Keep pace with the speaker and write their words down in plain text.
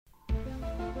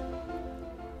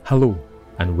Hello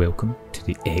and welcome to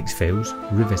the X-Files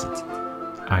Revisited.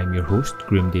 I'm your host,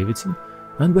 Graham Davidson,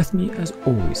 and with me as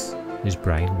always is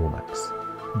Brian Lomax.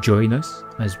 Join us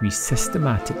as we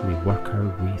systematically work our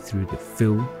way through the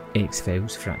full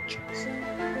X-Files franchise.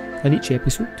 In each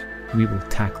episode, we will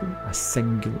tackle a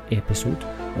single episode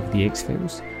of the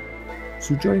X-Files,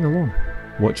 so join along.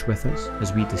 Watch with us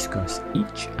as we discuss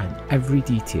each and every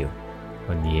detail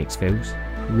on the X-Files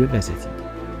Revisited.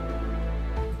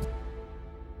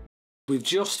 We've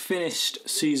just finished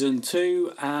season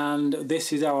 2 and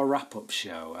this is our wrap-up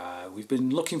show. We've been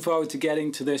looking forward to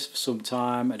getting to this for some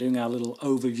time, doing our little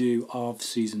overview of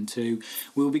season 2.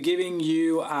 We'll be giving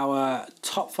you our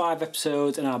top 5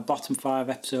 episodes and our bottom 5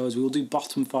 episodes. We'll do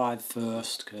bottom 5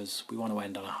 first because we want to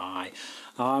end on a high.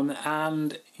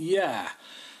 And yeah,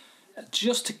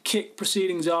 just to kick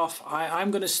proceedings off,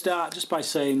 I'm going to start just by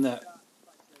saying that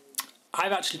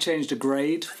I've actually changed a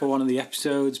grade for one of the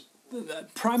episodes.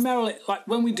 Primarily, like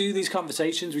when we do these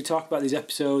conversations, we talk about these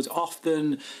episodes,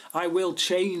 often I will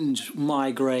change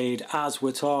my grade as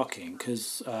we're talking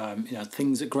because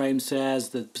things that Graham says,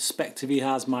 the perspective he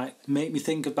has might make me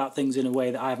think about things in a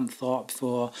way that I haven't thought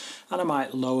before, and I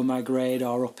might lower my grade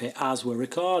or up it as we're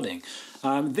recording.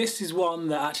 This is one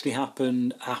that actually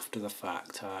happened after the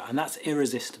fact, and that's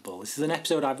Irresistible. This is an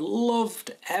episode I've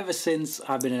loved ever since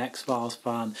I've been an X-Files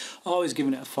fan, always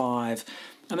given it a 5.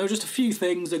 And there were just a few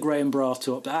things that Graham brought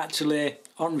up that actually,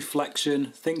 on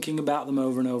reflection, thinking about them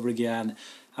over and over again,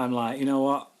 I'm like, you know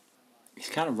what? He's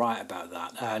kind of right about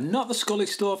that. Not the Scully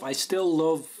stuff. I still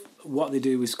love what they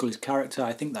do with Scully's character.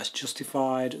 I think that's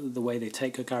justified, the way they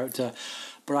take her character.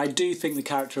 But I do think the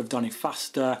character of Donny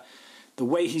Pfaster, the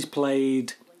way he's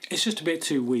played, it's just a bit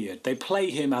too weird. They play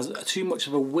him as too much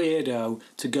of a weirdo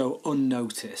to go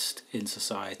unnoticed in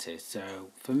society. So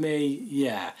for me,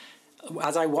 yeah.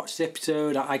 As I watch the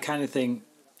episode, I kind of think,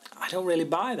 I don't really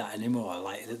buy that anymore,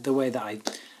 like the way that I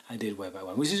did way back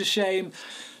when, which is a shame.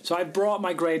 So I brought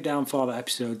my grade down for that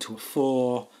episode to a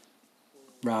 4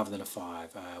 rather than a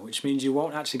 5, which means you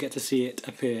won't actually get to see it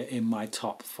appear in my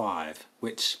top 5,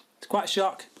 which is quite a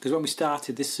shock, because when we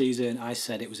started this season, I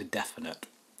said it was a definite.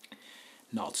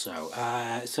 Not so.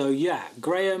 So yeah,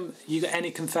 Graham, you got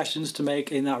any confessions to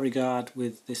make in that regard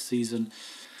with this season?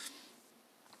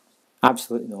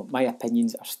 Absolutely not. My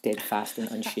opinions are steadfast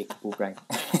and unshakable, Brian.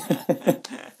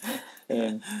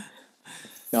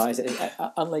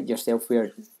 Unlike yourself,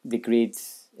 where the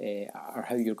grades are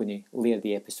how you're going to layer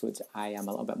the episodes, I am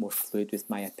a little bit more fluid with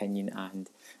my opinion, and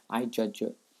I judge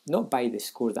it not by the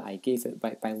score that I gave it,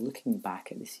 but by looking back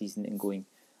at the season and going,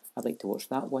 I'd like to watch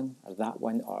that one,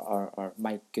 or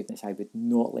my goodness, I would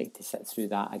not like to sit through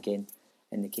that again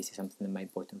in the case of something in my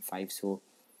bottom 5. So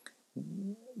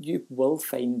you will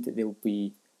find that there'll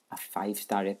be a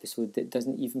 5-star episode that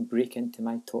doesn't even break into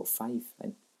my top 5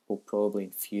 and will probably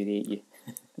infuriate you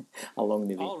along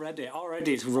the way.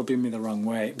 Already it's rubbing me the wrong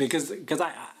way because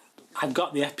I've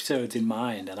got the episodes in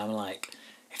mind and I'm like,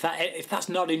 if that's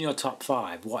not in your top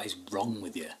 5, what is wrong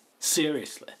with you?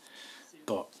 Seriously.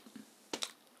 But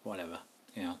whatever,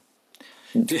 you know.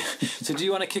 So do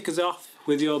you want to kick us off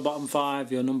with your bottom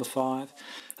 5, your number 5?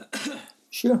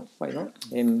 Sure, why not?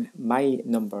 My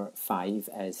number 5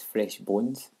 is Fresh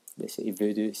Bones, the sort of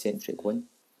voodoo-centric one.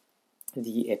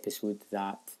 The episode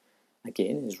that,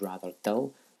 again, is rather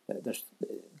dull. There's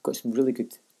got some really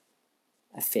good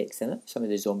effects in it. Some of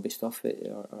the zombie stuff,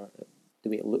 or the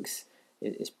way it looks,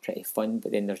 is pretty fun,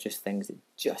 but then there's just things that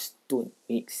just don't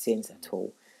make sense at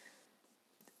all.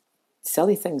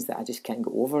 Silly things that I just can't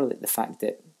get over, like the fact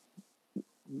that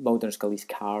Mulder and Scully's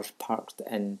cars parked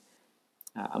in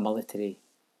a military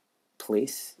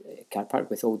place, car park,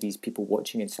 with all these people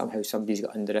watching, and somehow somebody's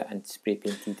got under it and spray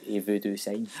painted a voodoo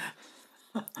sign.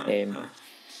 But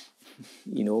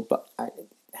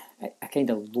I kind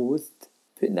of loathed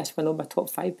putting this one on my top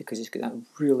 5 because it's got that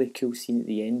really cool scene at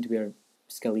the end where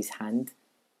Scully's hand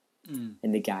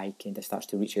and the guy kind of starts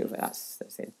to reach out. That's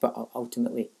it. But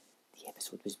ultimately, the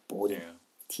episode was boring,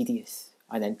 tedious,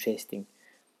 uninteresting,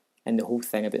 and the whole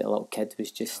thing about the little kid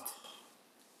was just.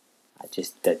 I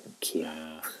just didn't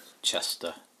care.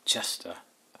 Chester.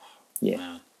 Yeah.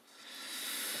 Man.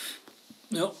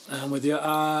 No, I'm with you.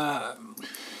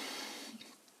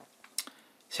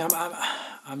 See,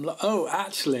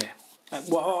 actually,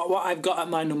 what I've got at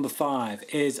my number 5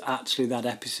 is actually that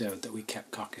episode that we kept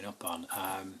cocking up on.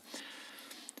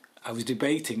 I was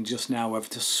debating just now whether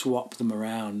to swap them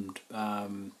around. My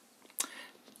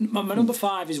number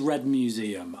 5 is Red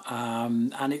Museum,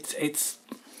 and it's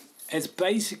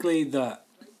basically that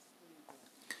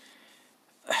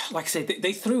like I say,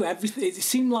 they threw everything. It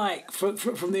seemed like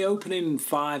from the opening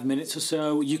 5 minutes or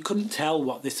so, you couldn't tell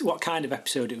what kind of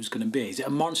episode it was going to be. Is it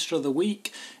a Monster of the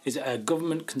Week? Is it a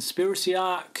government conspiracy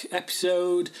arc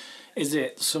episode? Is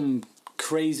it some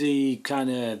crazy kind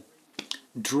of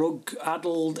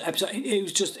drug-added episode?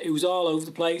 It was all over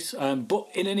the place, but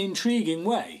in an intriguing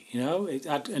way. It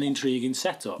had an intriguing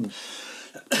setup.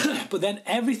 But then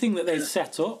everything that they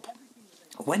set up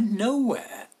went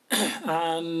nowhere,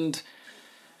 and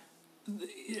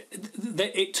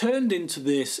it turned into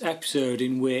this episode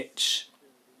in which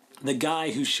the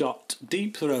guy who shot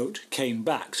Deep Throat came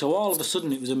back. So all of a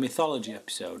sudden it was a mythology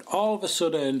episode. All of a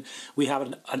sudden we have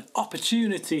an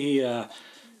opportunity here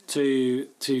to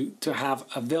have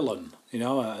a villain,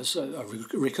 a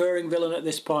recurring villain at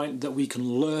this point that we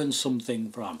can learn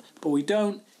something from. But we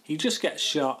don't. He just gets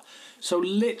shot. So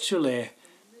literally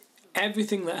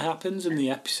everything that happens in the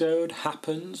episode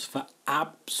happens for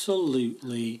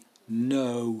absolutely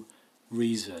no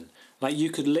reason. Like, you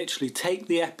could literally take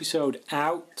the episode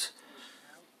out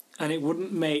and it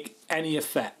wouldn't make any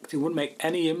effect. It wouldn't make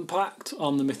any impact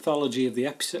on the mythology of the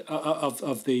episode,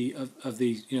 of the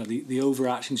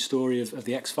overarching story of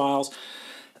the X-Files.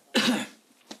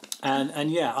 And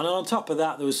on top of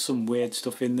that, there was some weird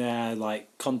stuff in there,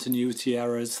 like continuity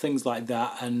errors, things like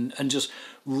that, and just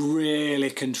really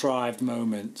contrived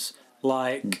moments.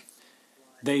 Like,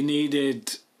 they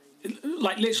needed,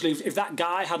 like, literally, if that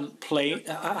guy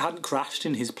hadn't crashed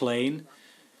in his plane,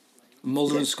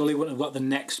 Mulder and Scully wouldn't have got the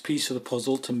next piece of the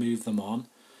puzzle to move them on.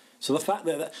 So the fact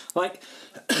that like,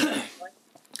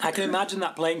 I can imagine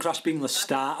that plane crash being the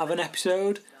start of an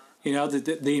episode.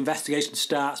 The investigation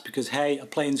starts because, hey, a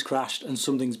plane's crashed and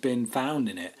something's been found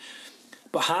in it.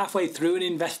 But halfway through an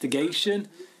investigation,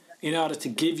 in order to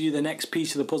give you the next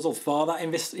piece of the puzzle for that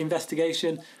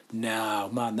investigation, no,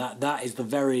 man, that is the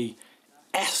very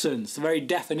essence, the very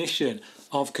definition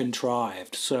of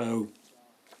contrived. So,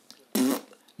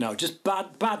 no, just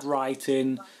bad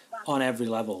writing on every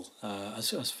level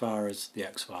as far as the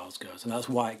X-Files goes, and that's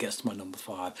why it gets to my number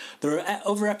 5. There are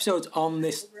other episodes on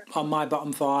my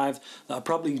bottom 5 that are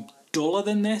probably duller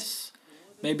than this,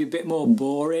 maybe a bit more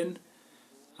boring,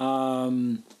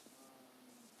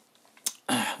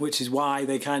 which is why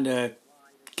they kind of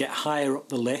get higher up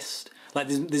the list. Like,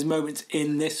 there's moments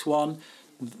in this one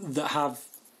that have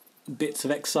bits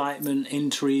of excitement,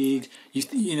 intrigue.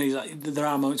 Like, there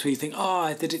are moments where you think,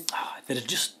 if they'd have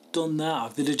just done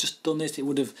that, if they'd have just done this, it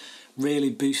would have really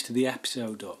boosted the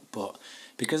episode up. But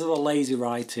because of the lazy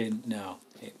writing, no,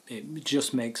 it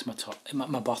just makes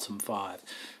my bottom 5.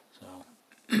 So,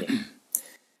 yeah.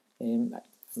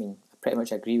 I pretty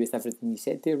much agree with everything you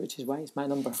said there, which is why it's my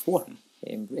number 4.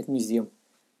 Red Museum,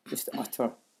 just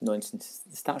utter nonsense.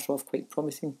 It starts off quite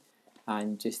promising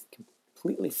and just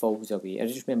completely falls away. I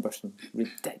just remember some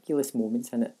ridiculous moments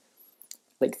in it,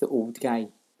 like the old guy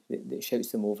that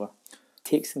shouts them over,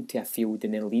 takes them to a field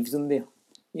and then leaves them there.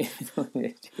 You're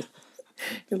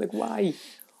like, why?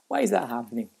 Why is that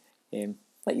happening?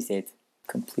 Like you said,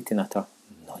 complete and utter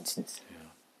nonsense. Yeah,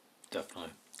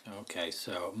 definitely. Okay,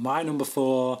 so my number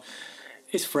 4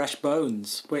 is Fresh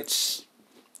Bones, which,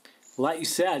 like you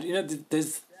said,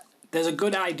 there's a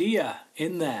good idea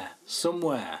in there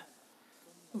somewhere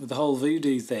with the whole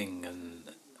voodoo thing,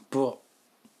 but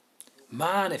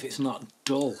man, if it's not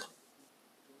dull,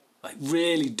 like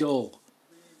really dull.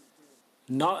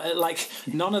 Not like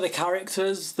none of the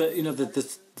characters that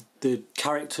the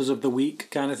characters of the week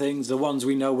kind of things, the ones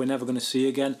we know we're never going to see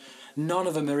again. None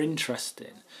of them are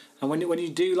interesting. And when you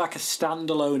do like a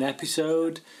standalone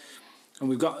episode, and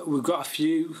we've got a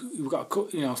few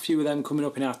of them coming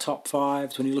up in our top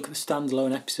 5s. When you look at the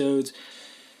standalone episodes,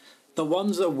 the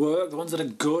ones that work, the ones that are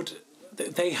good,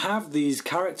 they have these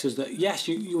characters that, yes,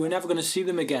 you were never going to see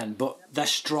them again, but they're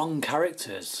strong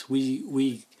characters.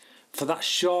 We for that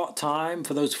short time,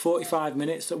 for those 45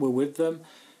 minutes that we're with them,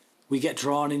 we get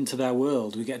drawn into their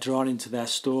world, we get drawn into their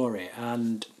story.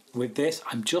 And with this,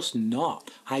 I'm just not.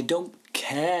 I don't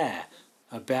care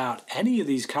about any of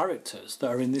these characters that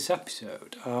are in this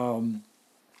episode.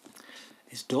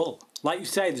 It's dull. Like you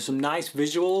say, there's some nice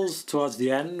visuals towards the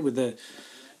end with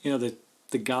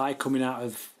the guy coming out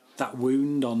of that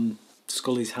wound on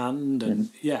Scully's hand,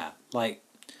 and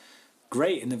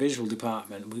great in the visual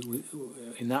department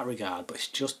in that regard, but it's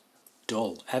just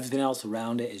dull. Everything else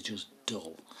around it is just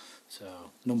dull.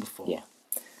 So, number 4. Yeah.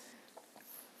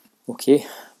 Okay,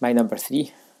 my number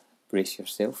 3, brace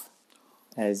yourself,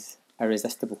 is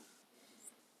Irresistible.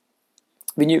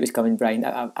 We knew it was coming, Brian.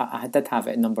 I did have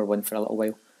it at number 1 for a little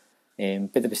while,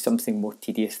 but there was something more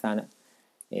tedious than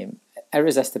it.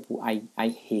 Irresistible, I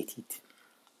hated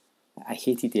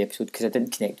the episode because I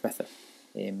didn't connect with it.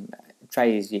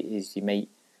 Try as you might,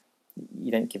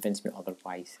 you didn't convince me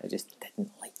otherwise. I just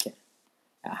didn't like it.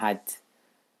 It had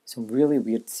some really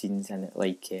weird scenes in it,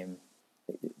 like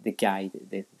the guy,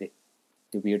 the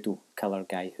weirdo killer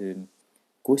guy who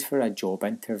goes for a job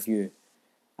interview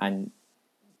and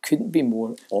couldn't be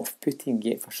more off-putting,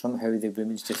 yet for somehow the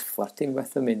woman's just flirting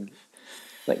with him and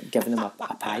like giving him a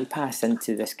bypass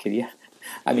into this career.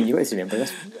 I mean, you always remember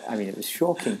this. I mean, it was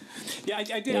shocking. Yeah,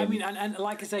 I did. I mean, and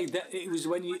like I say, it was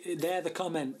when they're the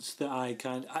comments that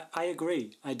I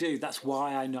agree. I do. That's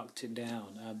why I knocked it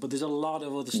down. But there's a lot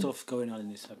of other stuff going on in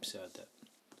this episode that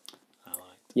I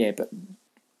liked. Yeah, but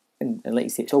and like you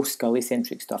say, it's all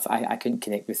Scully-centric stuff. I couldn't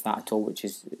connect with that at all, which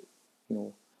is, you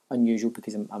know, unusual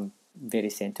because I'm very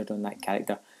centred on that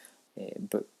character.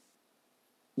 But,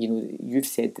 you know, you've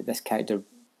said that this character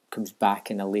comes back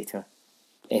in a later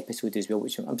episode as well,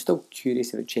 which I'm still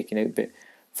curious about checking out. But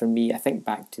for me, I think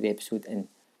back to the episode and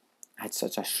I had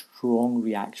such a strong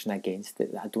reaction against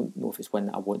it that I don't know if it's one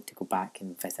that I want to go back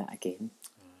and visit again.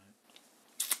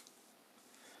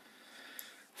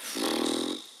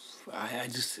 I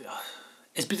just,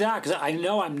 it's bizarre because I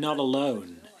know I'm not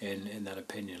alone in that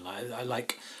opinion. I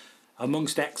like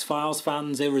amongst X-Files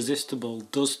fans, Irresistible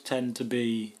does tend to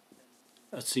be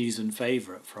a season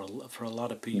favourite for a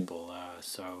lot of people.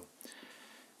 So,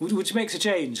 which makes a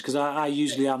change because I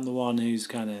usually am the one who's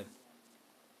kind of,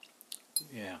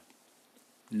 yeah,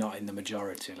 not in the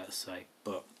majority, let's say.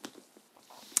 But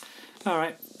all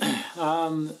right,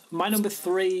 my number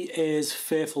 3 is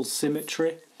Fearful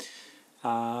Symmetry.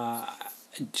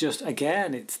 Just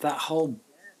again, it's that whole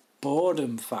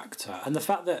boredom factor and the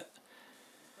fact that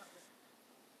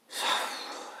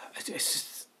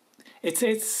it's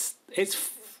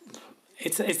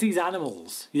these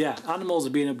animals. Yeah, animals are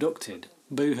being abducted.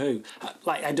 Boo hoo!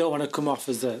 Like I don't want to come off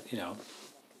as a, you know.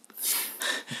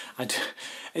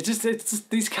 It's just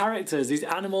these characters, these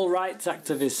animal rights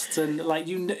activists, and like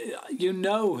you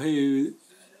know who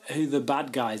the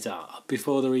bad guys are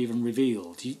before they're even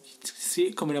revealed. You see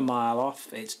it coming a mile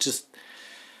off. It's just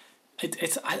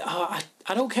I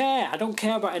don't care. I don't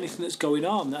care about anything that's going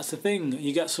on. That's the thing.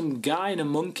 You get some guy in a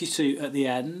monkey suit at the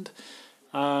end,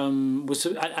 and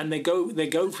they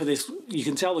go for this. You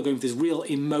can tell they're going for this real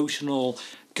emotional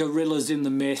gorillas in the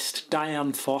mist,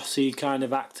 Diane Fossey kind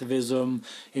of activism,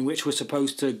 in which we're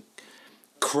supposed to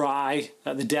cry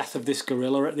at the death of this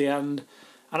gorilla at the end.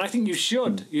 And I think you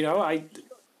should. You know,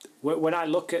 when I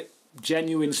look at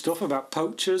genuine stuff about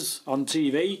poachers on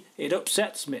TV, it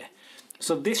upsets me.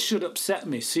 So this should upset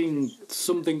me, seeing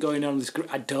something going on in this.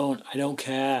 I don't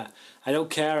care. I don't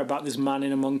care about this man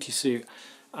in a monkey suit.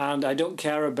 And I don't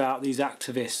care about these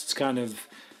activists kind of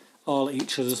all at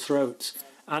each other's throats.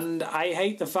 And I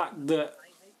hate the fact that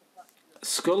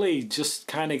Scully just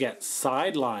kind of gets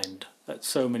sidelined at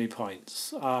so many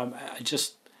points.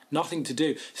 Just nothing to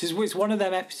do. It's one of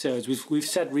them episodes we've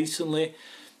said recently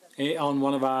on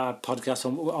one of our podcasts,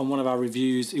 on one of our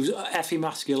reviews. It was Effie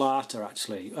Masculata,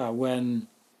 actually, when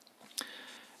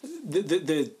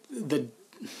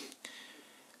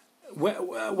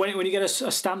when you get a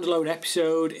standalone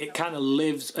episode, it kind of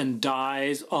lives and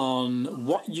dies on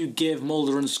what you give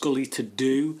Mulder and Scully to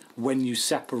do when you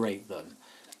separate them.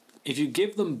 If you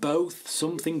give them both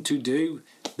something to do,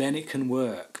 then it can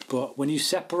work. But when you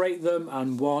separate them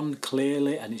and one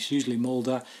clearly, and it's usually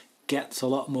Mulder, gets a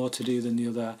lot more to do than the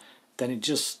other, then it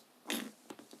just,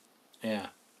 yeah,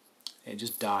 it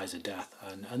just dies a death.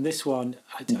 And this one,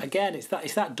 again, it's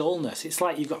that dullness. It's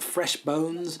like you've got fresh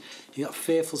bones, you've got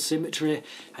Fearful Symmetry,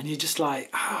 and you're just like,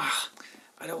 I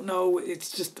don't know.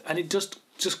 It's just, and it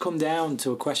just come down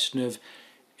to a question of,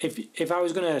 if I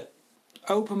was going to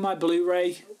open my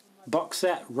Blu-ray box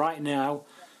set right now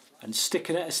and stick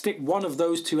one of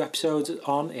those 2 episodes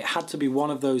on, it had to be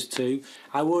one of those 2,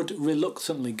 I would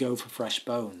reluctantly go for Fresh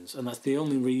Bones, and that's the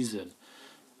only reason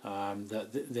that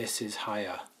this is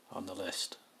higher on the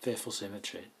list. Fearful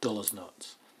Symmetry, dull as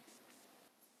nuts.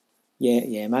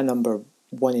 Yeah, my number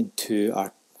 1 and 2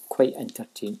 are quite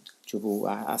interchangeable.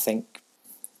 I think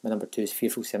my number 2 is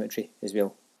Fearful Symmetry as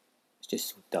well. It's just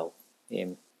so dull.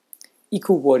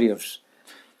 Eco Warriors.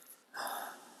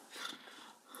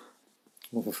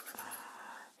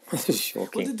 This is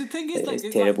shocking. Well, the thing is,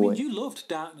 it's terrible. Like, you loved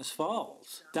Darkness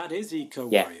Falls. That is Eco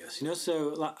Warriors, you know. So,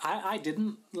 like, I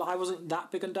wasn't that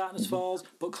big on Darkness Falls,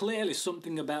 but clearly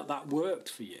something about that worked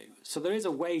for you. So there is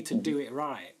a way to do it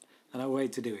right and a way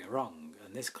to do it wrong,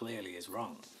 and this clearly is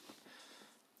wrong.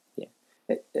 Yeah,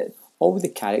 all the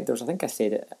characters. I think I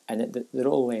said it, and they're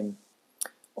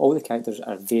all the characters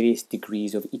are various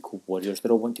degrees of eco warriors. They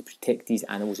all want to protect these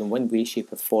animals in one way,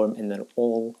 shape or form, and they're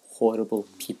all horrible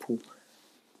people.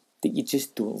 that you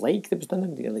just don't like. There was none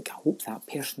of them. You're like, I hope that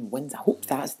person wins. I hope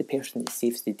that's the person that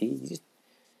saves the day.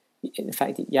 In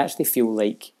fact, you actually feel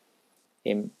like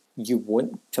you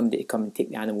want somebody to come and take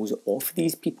the animals off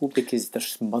these people because they're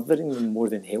smothering them more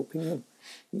than helping them.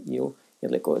 You know,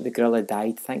 you're like, oh, the gorilla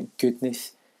died. Thank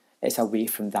goodness it's away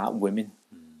from that woman.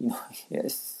 You know,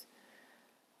 it's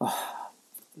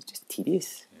just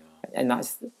tedious. Yeah. And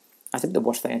that's the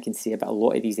worst thing I can say about a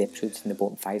lot of these episodes in the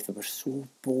bottom 5. They were so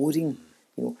boring.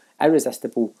 You know,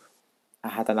 Irresistible, I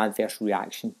had an adverse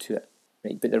reaction to it,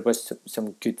 right? But there was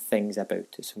some good things about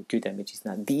it, some good images.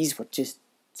 And these were just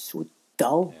so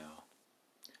dull. Yeah.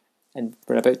 And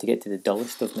we're about to get to the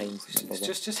dullest of mine.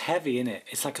 It's just heavy, isn't it?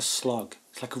 It's like a slog.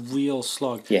 It's like a real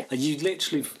slog. Yeah. Like you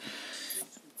literally...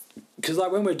 Because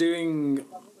like when we're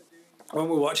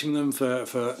watching them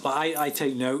for like I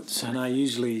take notes, and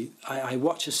I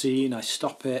watch a scene, I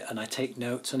stop it, and I take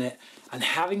notes on it. And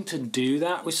having to do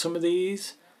that with some of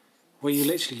these, where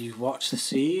you watch the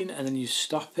scene and then you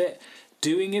stop it,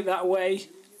 doing it that way,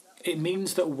 it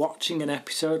means that watching an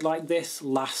episode like this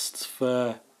lasts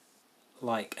for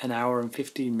like an hour and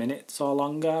 15 minutes or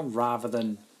longer rather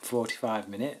than 45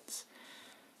 minutes.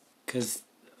 Because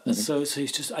so it's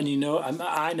just, and you know,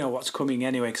 I know what's coming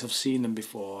anyway because I've seen them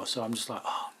before, so I'm just like,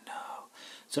 oh no.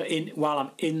 So while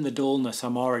I'm in the dullness,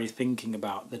 I'm already thinking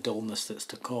about the dullness that's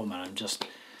to come, and I'm just,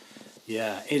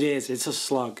 yeah, it is. It's a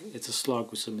slug. It's a slug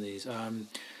with some of these.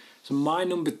 So my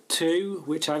number 2,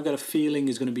 which I've got a feeling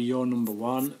is going to be your number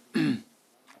 1,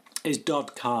 is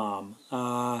Dod Calm.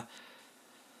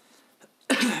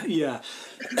 Yeah.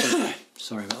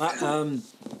 Sorry about that.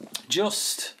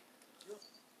 Just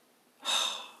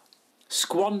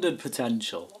squandered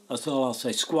potential. That's all I'll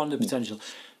say. Squandered potential.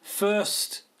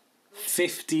 First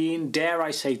 15, dare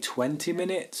I say 20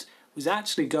 minutes, was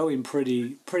actually going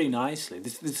pretty nicely.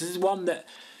 This is one that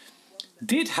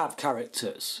did have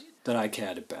characters that I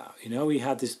cared about. You know, we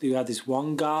had this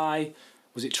one guy,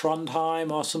 was it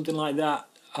Trondheim or something like that?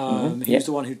 He was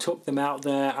the one who took them out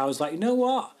there. I was like, you know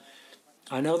what?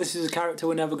 I know this is a character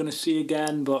we're never going to see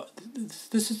again, but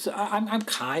I'm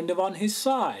kind of on his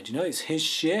side. You know, it's his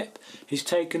ship. He's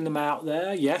taken them out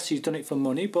there. Yes, he's done it for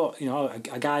money, but you know,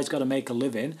 a guy's got to make a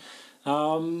living.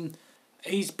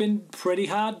 He's been pretty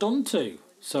hard done to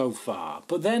so far.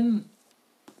 But then,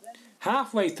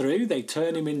 halfway through, they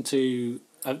turn him into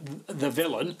the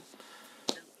villain.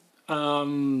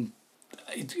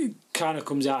 It kind of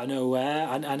comes out of nowhere,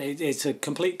 and it's a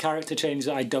complete character change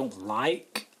that I don't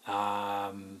like.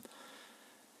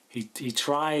 He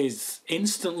tries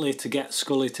instantly to get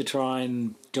Scully to try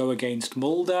and go against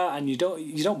Mulder, and you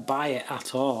don't buy it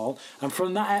at all. And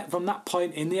from that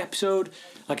point in the episode,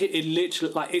 like it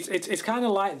literally, like it's kind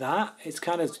of like that. It's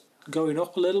kind of going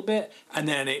up a little bit, and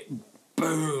then it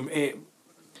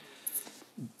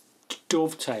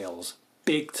dovetails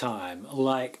big time.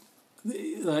 Like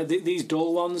these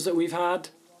dull ones that we've had.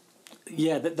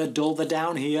 Yeah, they're dull. They're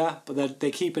down here, but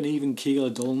they keep an even keel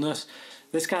of dullness.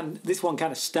 This one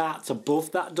kind of starts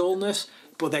above that dullness,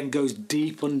 but then goes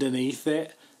deep underneath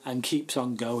it and keeps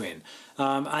on going.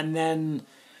 And then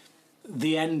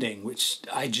the ending, which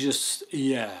I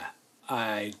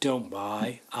don't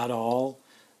buy at all.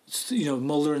 You know,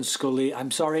 Mulder and Scully,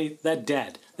 I'm sorry, they're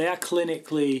dead. They are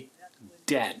clinically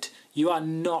dead. You are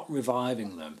not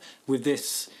reviving them with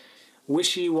this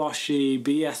wishy-washy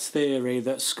BS theory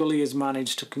that Scully has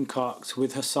managed to concoct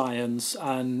with her science,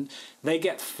 and they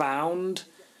get found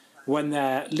when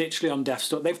they're literally on death's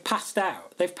door. They've passed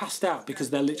out because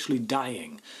they're literally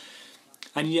dying,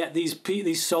 and yet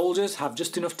these soldiers have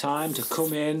just enough time to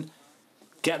come in,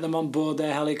 get them on board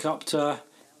their helicopter,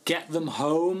 get them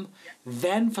home,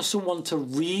 then for someone to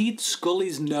read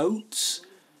Scully's notes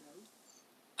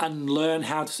and learn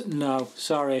how to... No,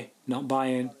 sorry, not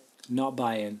buying.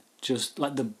 Just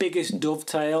like the biggest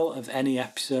dovetail of any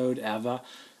episode ever.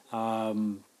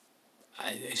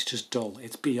 It's just dull.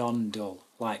 It's beyond dull.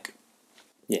 Like,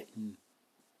 yeah.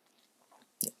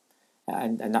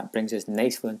 And that brings us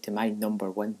nicely into my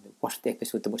number 1, the worst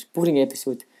episode, the most boring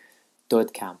episode,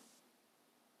 Dod Calm.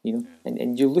 You know,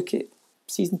 and you look at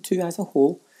season 2 as a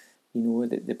whole. You know,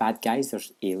 the bad guys.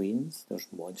 There's aliens. There's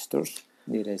monsters.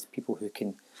 There is people who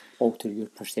can alter your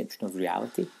perception of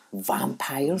reality.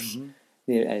 Vampires. Mm-hmm.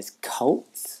 There is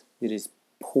cults. There is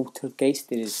poltergeist.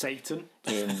 There is Satan.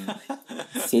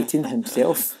 Satan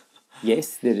himself.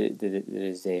 Yes, there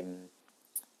is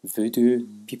voodoo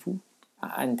people,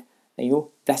 and you know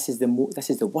this is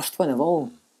the worst one of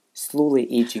all. Slowly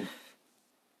aging.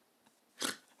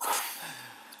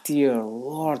 Dear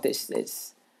Lord,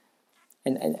 it's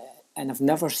and I've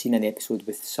never seen an episode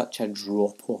with such a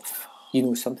drop off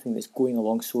something that's going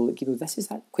along. So, this is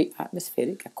quite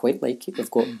atmospheric. I quite like it. They've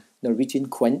got Norwegian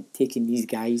Quint taking these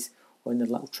guys on their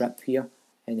little trip here,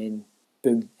 and then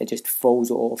boom, it just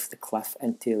falls off the cliff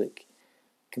into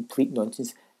complete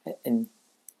nonsense. And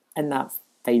in that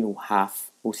final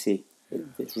half, we'll say,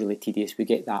 it's really tedious. We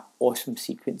get that awesome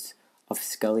sequence of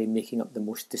Scully making up the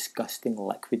most disgusting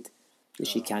liquid that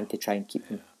she can to try and keep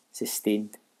them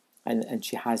sustained. And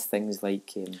she has things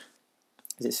like, is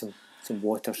it some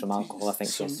water, some alcohol, I think.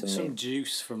 Some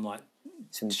juice from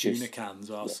some tuna juice. Cans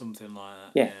or something like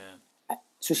that. Yeah.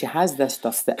 So she has this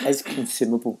stuff that is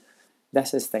consumable.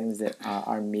 This is things that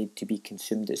are made to be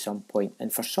consumed at some point.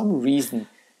 And for some reason,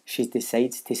 she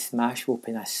decides to smash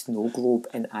open a snow globe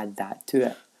and add that to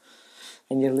it.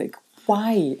 And you're like,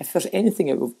 why? If there's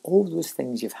anything out of all those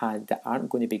things you've had that aren't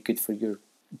going to be good for your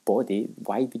body,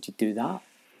 why would you do that?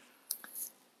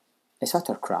 It's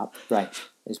utter crap, right,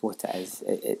 is what it is.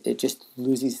 It just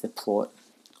loses the plot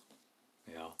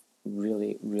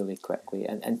really, really quickly.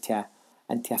 And to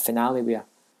a finale where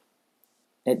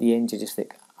at the end you're just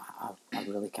like, I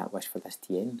really can't wish for this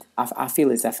to end. I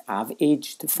feel as if I've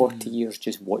aged 40 years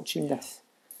just watching this.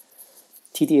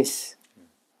 Tedious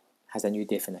has a new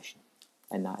definition,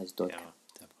 and that is done. Yeah,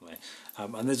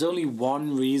 definitely. And there's only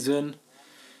one reason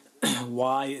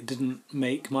why it didn't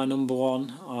make my number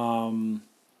one.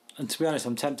 And to be honest,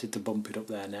 I'm tempted to bump it up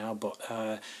there now, but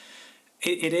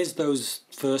it is those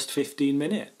first 15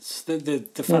 minutes. The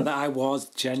fact that I was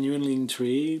genuinely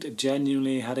intrigued,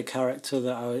 genuinely had a character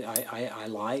that I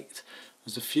liked.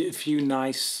 There's a few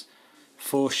nice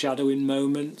foreshadowing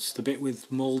moments. The bit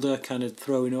with Mulder kind of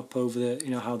throwing up over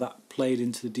how that played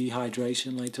into the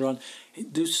dehydration later on.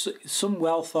 There's some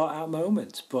well thought out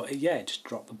moments, but it just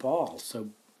dropped the ball so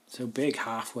big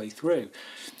halfway through.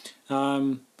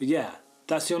 But yeah.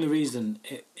 That's the only reason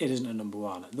it isn't a number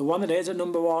one. The one that is at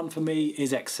number one for me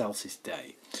is Excelsis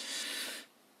Day.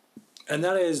 And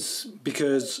that is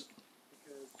because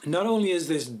not only is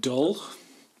this dull,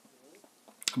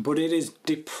 but it is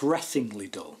depressingly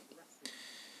dull.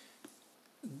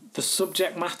 The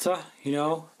subject matter,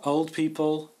 old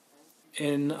people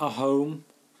in a home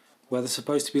where they're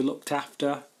supposed to be looked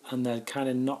after and they're kind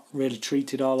of not really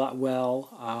treated all that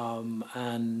well,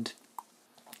 and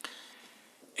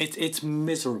it's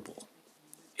miserable.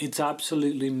 It's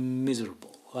absolutely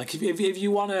miserable. Like if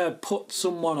you want to put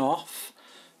someone off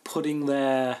putting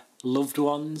their loved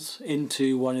ones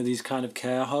into one of these kind of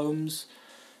care homes,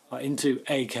 or into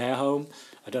a care home,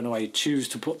 I don't know why you choose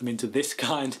to put them into this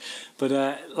kind, but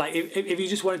if you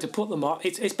just wanted to put them off,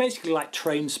 it's basically like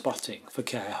Train Spotting for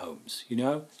care homes.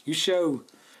 You show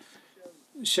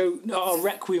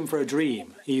Requiem for a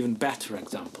Dream, even better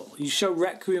example. You show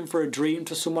Requiem for a Dream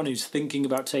to someone who's thinking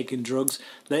about taking drugs,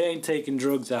 they ain't taking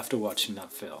drugs after watching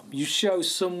that film. You show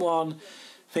someone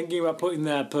thinking about putting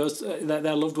their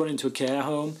loved one into a care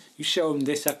home, you show them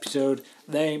this episode,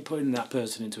 they ain't putting that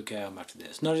person into a care home after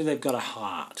this. Not that they've got a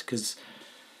heart, because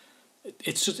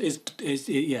it's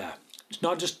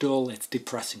not just dull, it's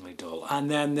depressingly dull. And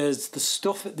then there's the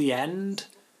stuff at the end,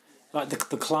 like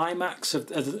the climax of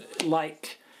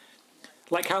like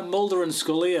how Mulder and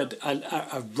Scully are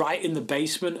right in the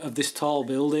basement of this tall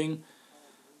building,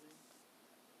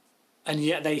 and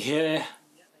yet they hear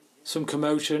some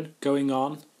commotion going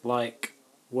on, like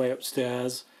way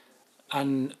upstairs,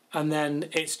 and then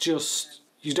it's just,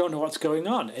 you don't know what's going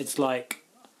on. It's like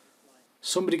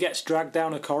somebody gets dragged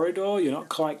down a corridor, you're not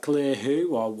quite clear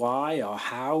who or why or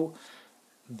how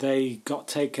they got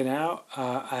taken out.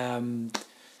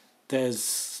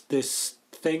 There's this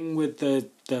thing with the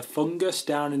fungus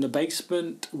down in the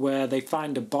basement where they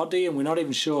find a body and we're not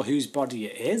even sure whose body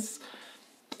it is.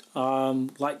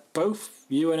 Like both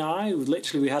you and I,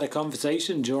 we had a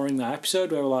conversation during that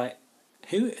episode where we're like,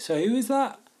 who is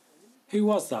that? Who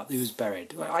was that who was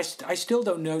buried? I still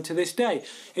don't know to this day.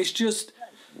 It's just,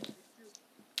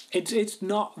 it's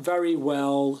not very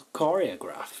well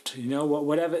choreographed.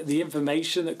 Whatever the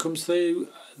information that comes through,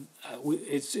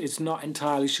 it's not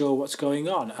entirely sure what's going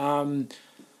on.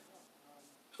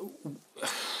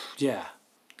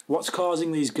 What's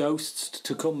causing these ghosts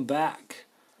to come back?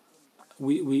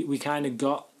 We kind of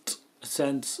got a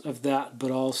sense of that,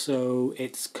 but also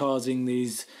it's causing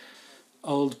these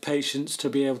old patients to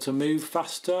be able to move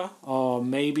faster, or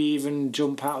maybe even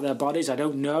jump out of their bodies. I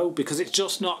don't know, because it's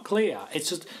just not clear. It's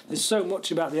just, there's so much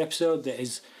about the episode that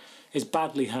is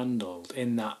badly handled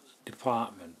in that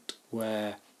department,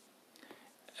 where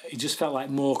it just felt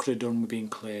like more could have done with being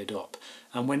cleared up.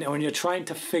 And when you're trying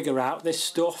to figure out this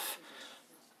stuff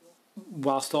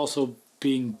whilst also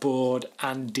being bored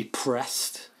and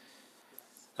depressed,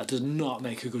 that does not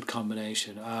make a good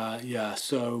combination.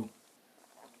 So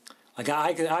Like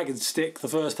I could stick the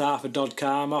first half of Dod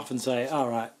Calm off and say, all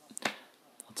right,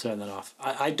 I'll turn that off.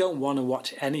 I don't want to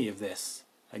watch any of this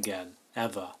again,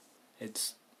 ever.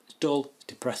 It's dull, it's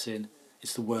depressing,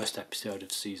 it's the worst episode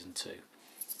of season 2.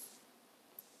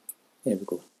 There we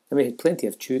go. And we had plenty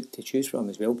of to choose from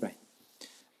as well, Brian.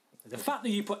 The fact that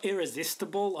you put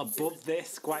Irresistible above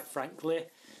this, quite frankly,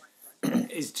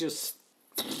 is just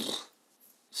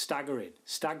staggering.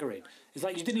 It's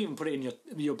like you didn't even put it in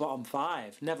your bottom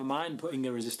 5. Never mind putting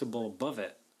Irresistible above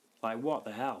it. Like, what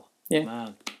the hell? Yeah.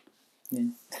 Man. Yeah.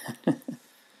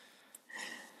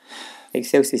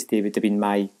 Excelsis Day would have been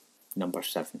my number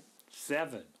 7.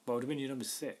 7? What would have been your number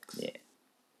 6? Yeah.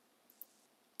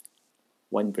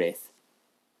 One Breath.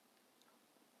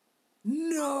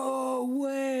 No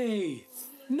way!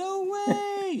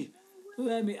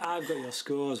 I've got your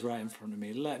scores right in front of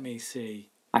me. Let me see.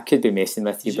 I could be messing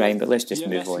with you, Brian, but let's just You're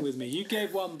move messing on. with me. You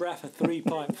gave One Breath a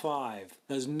 3.5.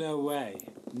 There's no way.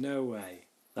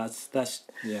 That's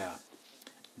yeah.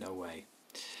 No way.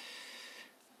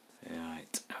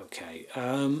 Right. Okay.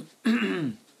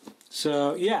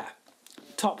 So yeah,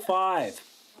 top 5.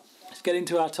 Let's get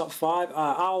into our top 5.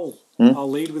 I'll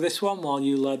lead with this one while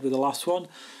you led with the last one.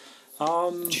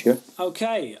 Sure.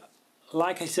 Okay.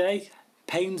 Like I say,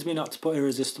 pains me not to put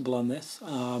Irresistible on this.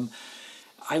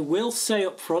 I will say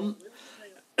up front,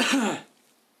 I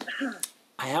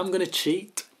am going to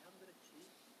cheat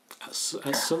at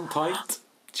some point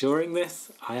during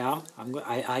this. I am.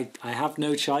 I have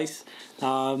no choice.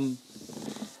 And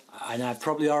I've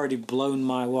probably already blown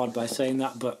my wad by saying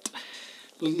that, but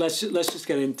let's just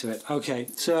get into it. Okay,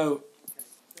 so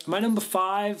my number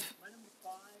 5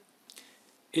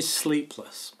 is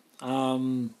Sleepless.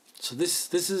 So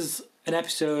this is an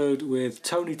episode with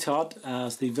Tony Todd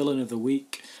as the villain of the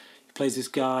week. He plays this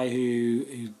guy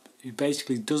who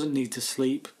basically doesn't need to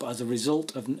sleep, but as a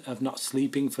result of not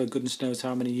sleeping for goodness knows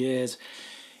how many years,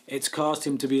 it's caused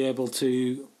him to be able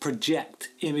to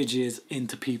project images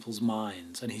into people's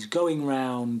minds. And he's going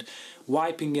round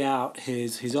wiping out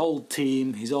his old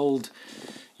team, his old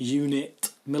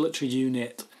unit, military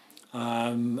unit,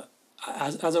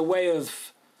 as a way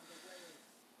of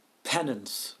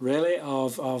penance, really,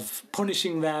 of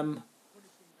punishing them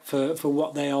for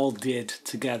what they all did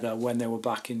together when they were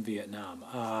back in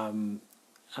Vietnam.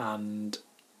 And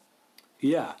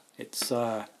yeah, it's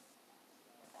a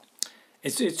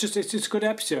good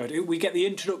episode. We get the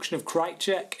introduction of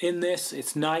Krycek in this.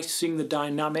 It's nice seeing the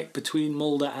dynamic between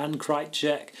Mulder and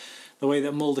Krycek, the way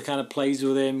that Mulder kind of plays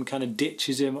with him, kind of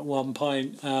ditches him at one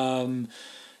point,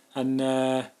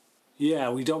 yeah,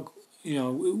 we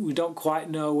don't quite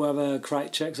know whether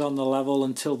Krycek's on the level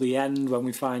until the end when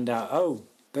we find out, oh,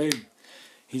 boom,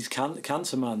 he's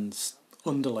Cancer Man's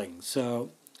underling. So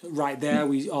right there,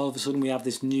 all of a sudden we have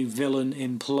this new villain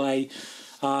in play,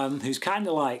 who's kind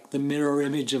of like the mirror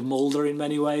image of Mulder in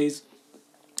many ways.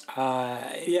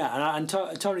 And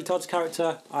Tony Todd's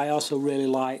character I also really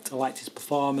liked. I liked his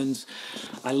performance.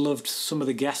 I loved some of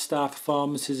the guest star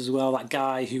performances as well. That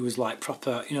guy who was like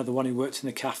proper, the one who worked in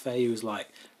the cafe, who was like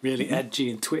really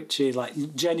edgy and twitchy,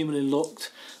 like genuinely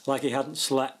looked like he hadn't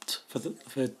slept for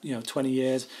 20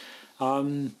 years.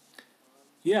 It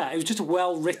was just a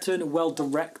well-written,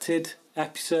 well-directed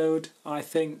episode, I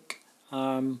think.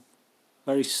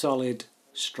 Very solid,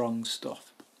 strong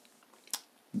stuff.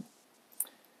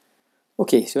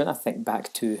 Okay, so when I think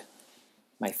back to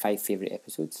my 5 favourite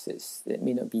episodes, it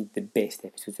may not be the best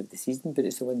episodes of the season, but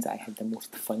it's the ones that I had the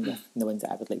most fun with, and the ones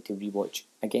that I would like to rewatch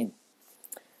again.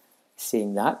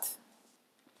 Saying that,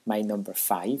 my number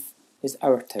 5 is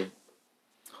Our Town.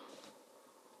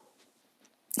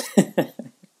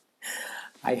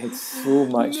 I had so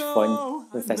much fun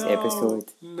with this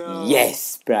episode. No,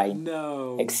 yes, Brian.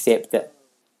 No. Accept it.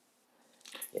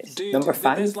 Yes. Dude, number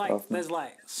 5. There's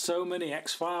so many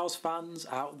X-Files fans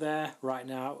out there right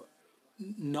now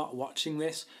not watching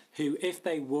this, who if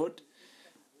they were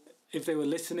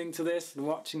listening to this and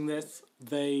watching this,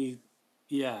 they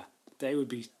would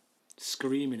be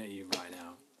screaming at you right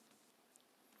now.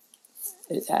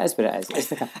 It is what it is.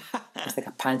 It's like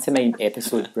a pantomime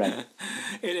episode, Brian.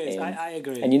 It is. I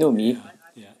agree. And you know me.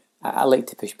 Yeah. I like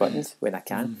to push buttons when I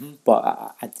can, but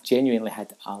I genuinely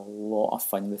had a lot of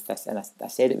fun with this, and I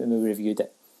said it when we reviewed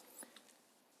it.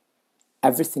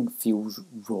 Everything feels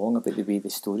wrong about the way the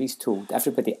story's told.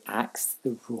 Everybody acts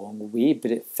the wrong way,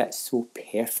 but it fits so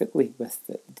perfectly with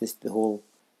the whole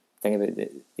thing about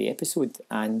the episode.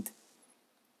 And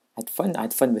I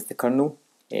had fun with the Colonel.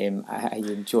 I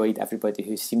enjoyed everybody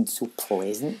who seemed so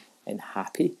pleasant and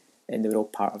happy, and they were all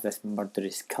part of this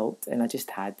murderous cult, and I just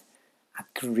had a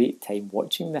great time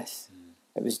watching this.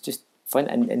 It was just fun.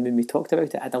 And when we talked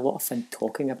about it, I had a lot of fun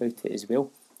talking about it as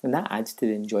well. And that adds to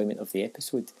the enjoyment of the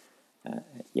episode.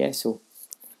 So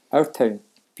Our Town,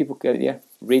 people go out there,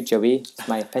 rage away. It's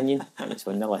my opinion, and it's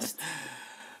on the list.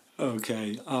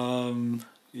 Okay.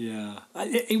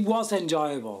 It was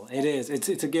enjoyable. It is.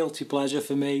 It's a guilty pleasure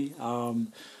for me.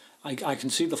 I can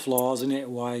see the flaws in it,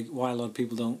 why a lot of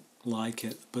people don't like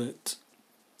it, but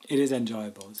it is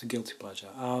enjoyable. It's a guilty pleasure.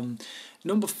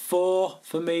 Number 4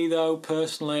 for me, though,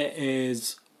 personally,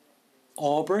 is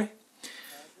Aubrey.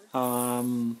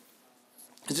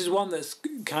 This is one that's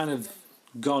kind of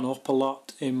gone up a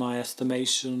lot in my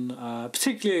estimation,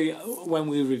 particularly when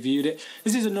we reviewed it.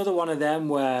 This is another one of them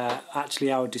where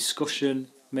actually our discussion,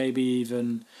 maybe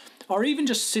even, or even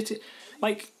just sitting,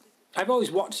 like, I've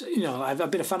always watched, I've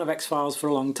been a fan of X-Files for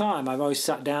a long time. I've always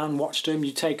sat down, watched them,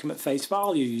 you take them at face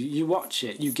value, you watch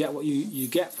it, you get what you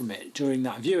get from it during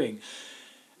that viewing.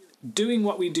 Doing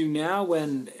what we do now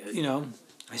when,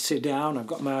 I sit down, I've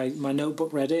got my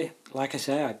notebook ready, like I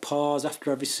say, I pause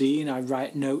after every scene, I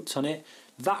write notes on it.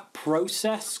 That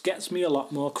process gets me a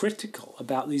lot more critical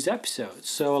about these episodes.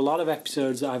 So a lot of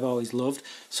episodes that I've always loved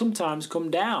sometimes come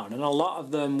down, and a lot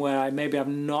of them where I've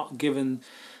not given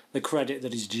the credit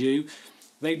that is due,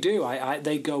 they do.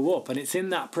 They go up, and it's in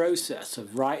that process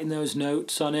of writing those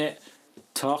notes on it,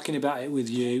 talking about it with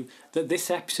you, that this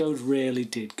episode really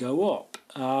did go up.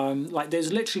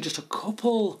 There's literally just a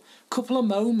couple of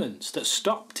moments that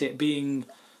stopped it being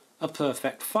a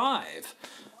perfect 5,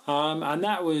 and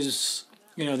that was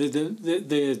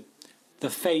the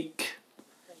fake.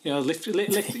 Lifting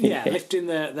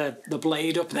the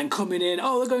blade up and then coming in.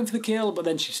 Oh, they're going for the kill, but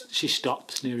then she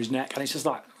stops near his neck, and it's just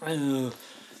like,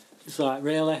 it's like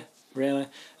really.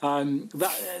 So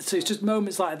it's just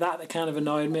moments like that kind of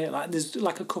annoyed me. Like there's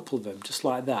like a couple of them, just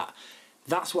like that.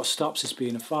 That's what stops this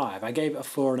being a 5. I gave it a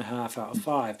 4.5 out of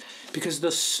 5 because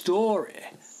the story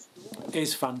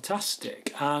is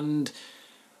fantastic, and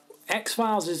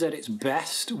X-Files is at its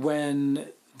best when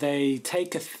they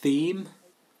take a theme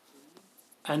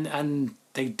and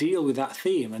they deal with that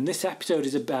theme. And this episode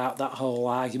is about that whole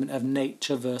argument of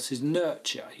nature versus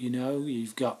nurture.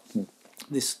 You've got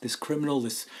this criminal,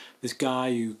 this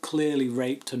guy who clearly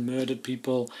raped and murdered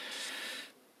people.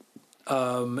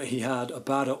 He had a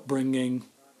bad upbringing.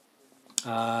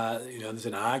 There's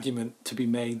an argument to be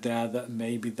made there that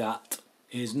maybe that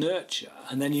is nurture.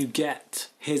 And then you get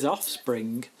his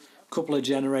offspring, a couple of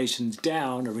generations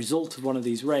down, a result of one of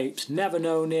these rapes, never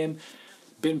known him,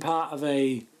 been part of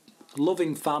a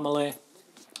loving family,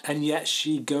 and yet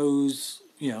she goes,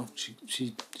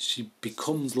 she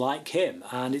becomes like him.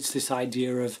 And it's this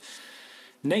idea of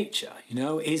nature,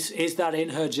 is that in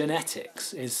her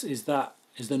genetics? Is there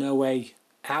no way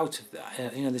out of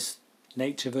that? This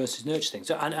nature versus nurture thing.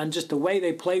 So and just the way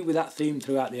they play with that theme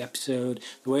throughout the episode,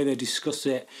 the way they discuss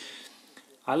it,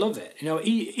 I love it.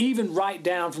 Even right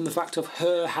down from the fact of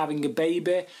her having a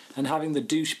baby and having the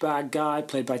douchebag guy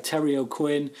played by Terry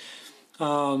O'Quinn.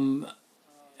 The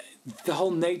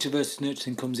whole nature versus nurture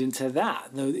thing comes into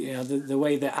that. The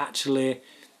way that actually,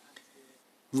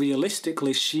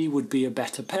 realistically, she would be a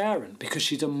better parent because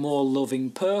she's a more loving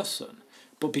person.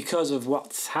 But because of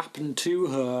what's happened to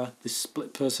her, this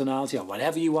split personality, or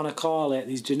whatever you want to call it,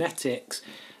 these genetics,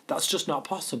 that's just not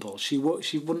possible. She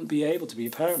wouldn't be able to be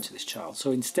a parent to this child.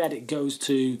 So instead it goes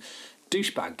to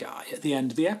douchebag guy at the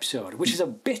end of the episode, which is a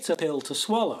bitter pill to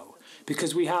swallow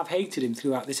because we have hated him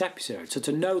throughout this episode. So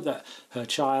to know that her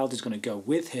child is going to go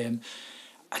with him,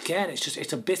 again,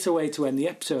 it's a bitter way to end the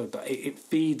episode, but it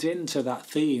feeds into that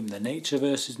theme, the nature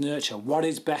versus nurture. What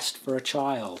is best for a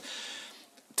child?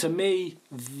 To me,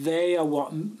 they are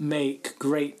what make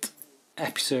great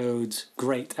episodes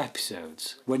great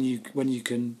episodes. When you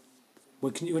can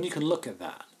look at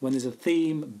that, when there's a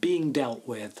theme being dealt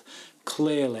with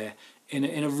clearly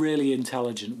in a really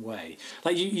intelligent way.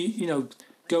 Like you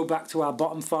go back to our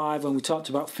bottom 5 when we talked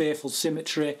about fearful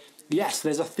symmetry. Yes,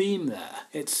 there's a theme there.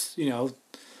 It's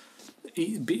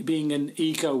being an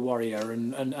eco warrior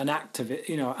and an activist,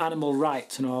 animal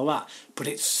rights and all that. But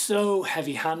it's so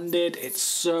heavy-handed. It's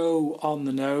so on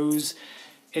the nose.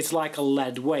 It's like a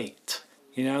lead weight.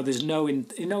 There's no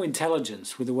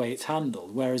intelligence with the way it's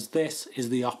handled. Whereas this is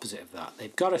the opposite of that.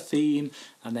 They've got a theme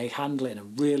and they handle it in a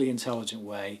really intelligent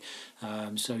way.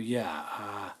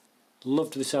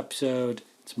 Loved this episode.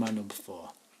 It's my number 4.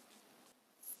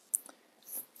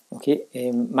 Okay,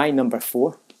 my number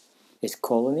 4 is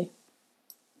Colony.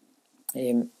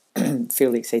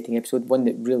 Fairly exciting episode, one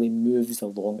that really moves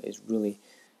along. It's really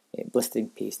blistering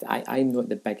paced. I'm not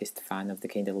the biggest fan of the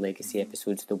kind of legacy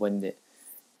episodes, the one that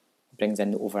brings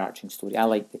in the overarching story. I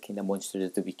like the kind of Monster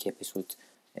of the Week episode,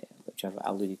 which I've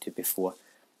alluded to before.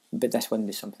 But this one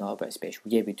was something a little bit special.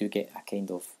 Yeah, we do get a kind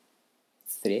of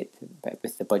threat, but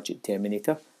with the budget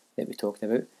Terminator that we talked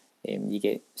about. You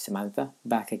get Samantha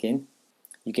back again.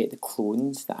 You get the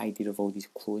clones, the idea of all these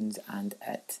clones, and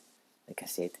it, like I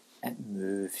said, it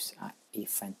moves at a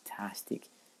fantastic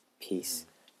pace.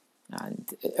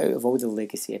 And out of all the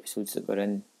legacy episodes that were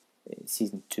in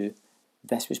season 2,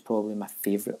 this was probably my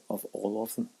favourite of all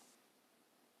of them.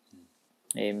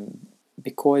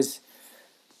 Because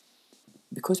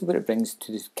of what it brings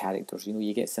to the characters. You know,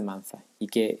 you get Samantha, you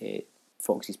get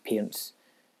Fox's parents,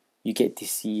 you get to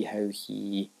see how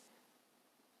he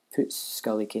puts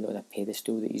Scully kind of on a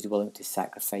pedestal, that he's willing to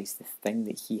sacrifice the thing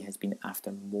that he has been after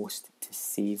most to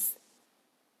save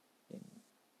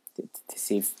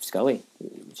Scully,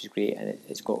 which is great, and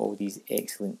it's got all these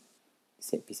excellent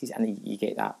set pieces, and you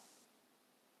get that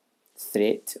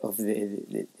threat of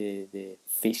the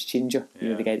face changer, you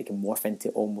know, the guy that can morph into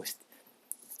almost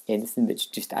anything,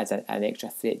 which just adds an extra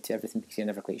threat to everything, because you're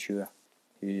never quite sure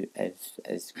who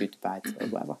is good, bad, or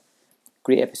whatever.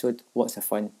 Great episode, lots of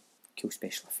fun, cool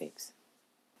special effects.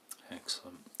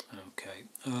 Excellent. Okay.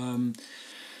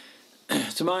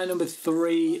 So my number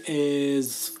 3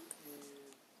 is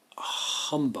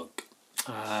Humbug.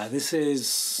 This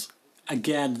is,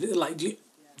 again, like, you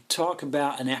talk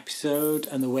about an episode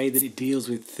and the way that it deals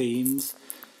with themes.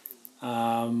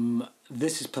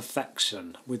 This is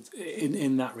perfection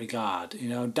in that regard. You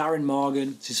know, Darren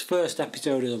Morgan, it's his first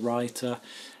episode as a writer,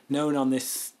 known on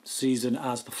this season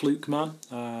as the Fluke Man,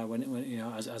 when you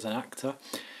know, as an actor.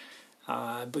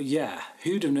 But yeah,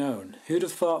 who'd have known? Who'd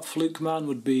have thought Fluke Man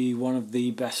would be one of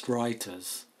the best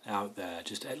writers out there?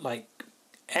 Just like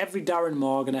every Darren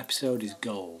Morgan episode is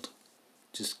gold.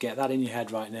 Just get that in your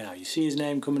head right now. You see his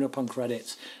name coming up on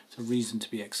credits, it's a reason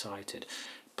to be excited.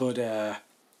 But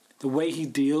the way he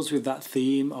deals with that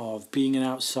theme of being an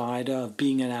outsider, of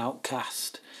being an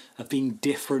outcast, of being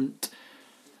different,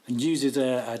 and uses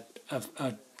a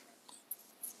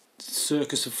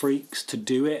circus of freaks to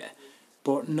do it,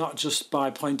 but not just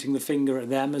by pointing the finger at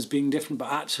them as being different,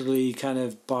 but actually kind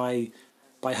of by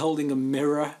holding a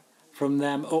mirror from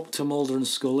them up to Mulder and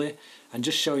Scully, and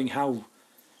just showing how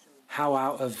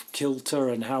out of kilter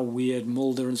and how weird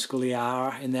Mulder and Scully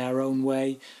are in their own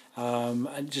way.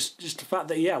 And just the fact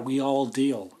that, yeah, we all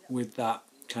deal with that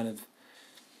kind of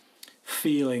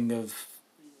feeling of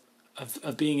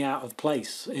being out of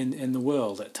place in the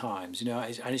world at times, you know,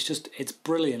 and it's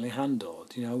brilliantly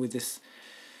handled, you know, with this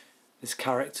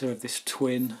character of this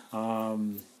twin,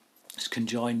 this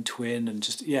conjoined twin, and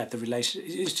just, yeah, the relation,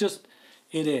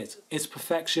 it's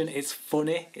perfection, it's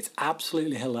funny, it's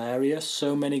absolutely hilarious,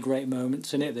 so many great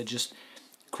moments in it that just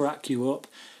crack you up.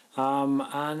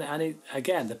 And it,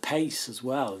 again, the pace as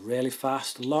well, really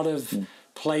fast. A lot of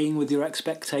playing with your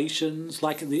expectations,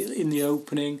 like in the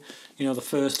opening, you know, the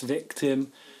first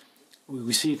victim.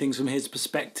 We see things from his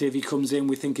perspective. He comes in,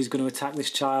 we think he's going to attack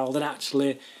this child, and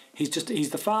actually he's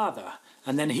the father.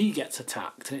 And then he gets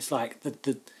attacked, and it's like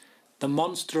the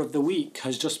monster of the week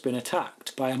has just been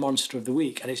attacked by a monster of the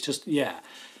week, and it's just, yeah,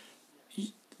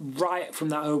 right from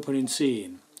that opening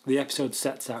scene. The episode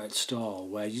sets out its stall,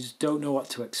 where you just don't know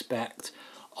what to expect.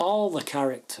 All the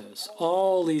characters,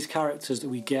 all these characters that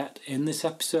we get in this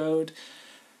episode,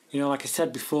 you know, like I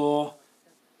said before,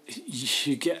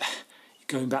 you get,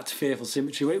 going back to Fearful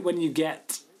Symmetry, when you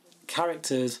get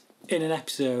characters in an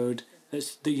episode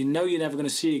that you know you're never going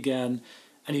to see again,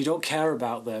 and you don't care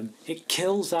about them, it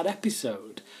kills that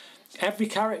episode. Every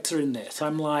character in this,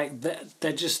 I'm like,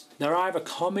 they're either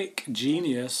comic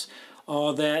genius,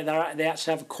 or they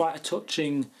actually have quite a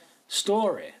touching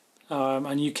story,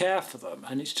 and you care for them.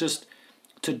 And it's just,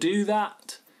 to do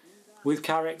that with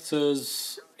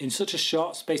characters in such a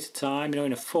short space of time, you know,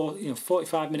 in a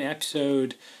 45-minute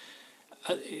episode,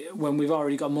 when we've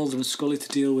already got Mulder and Scully to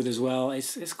deal with as well,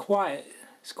 it's quite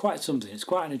something. It's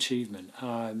quite an achievement.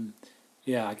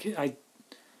 Yeah, I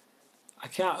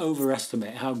can't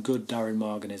overestimate how good Darren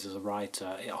Morgan is as a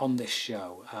writer on this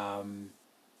show.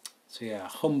 So yeah,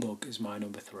 Humbug is my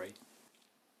number 3.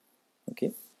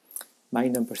 Okay. My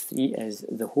number 3 is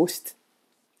The Host.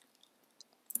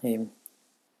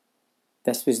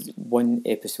 This was one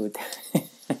episode.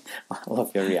 I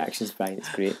love your reactions, Brian.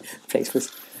 It's great.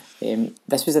 Priceless.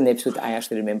 This was an episode that I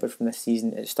actually remembered from this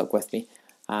season. It stuck with me,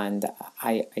 and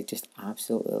I just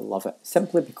absolutely love it.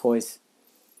 Simply because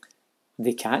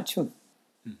they catch him.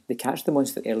 They catch the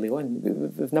monster early on.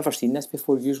 We've never seen this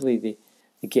before. Usually they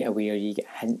get away, or you get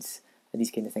hints of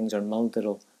these kind of things, or Mulder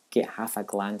will get half a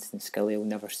glance and Scully will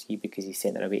never see because he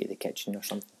sent her away to the kitchen or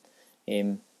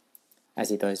something, as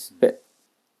he does. But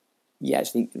yeah,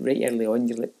 actually, right early on,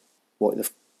 you're like, what,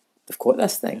 they've caught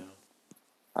this thing?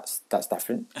 Yeah. that's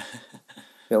different.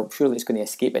 Well, surely it's going to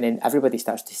escape, and then everybody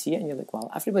starts to see it, and you're like,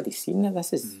 well, everybody's seen it.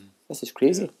 This is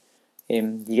crazy.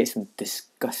 You get some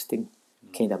disgusting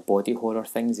kind of body horror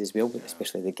things as well,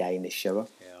 especially the guy in the shower.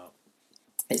 Yeah.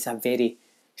 It's a very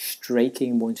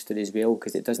striking monster as well,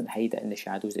 because it doesn't hide it in the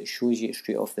shadows. It shows you it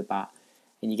straight off the bat,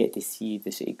 and you get to see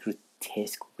the sort of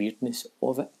grotesque weirdness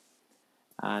of it.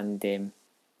 And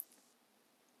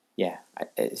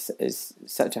it's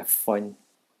such a fun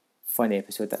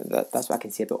episode. That's what I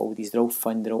can say about all these. They're all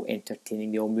fun, they're all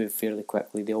entertaining, they all move fairly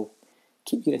quickly, they all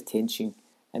keep your attention,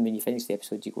 and when you finish the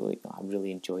episode you go like, I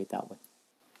really enjoyed that one.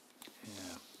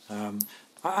 Yeah.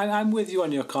 I'm with you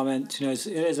on your comment. You know, it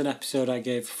is an episode I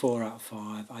gave 4 out of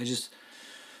 5.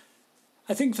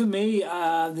 I think for me,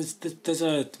 there's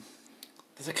a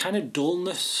kind of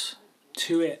dullness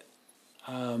to it.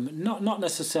 Not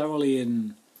necessarily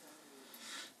in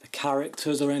the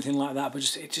characters or anything like that,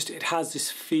 but it has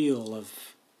this feel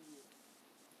of,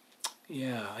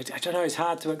 I don't know. It's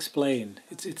hard to explain.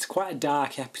 It's quite a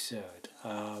dark episode.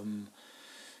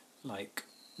 Like,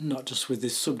 not just with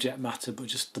this subject matter, but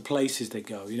just the places they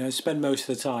go. You know, they spend most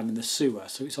of the time in the sewer,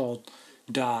 so it's all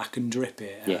dark and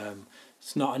drippy. Yeah.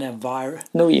 It's not an environment.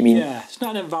 Know what you mean? Yeah, it's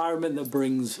not an environment that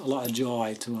brings a lot of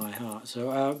joy to my heart.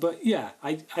 So, but yeah,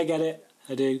 I get it.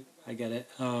 I do. I get it.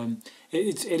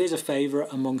 It is a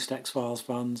favourite amongst X-Files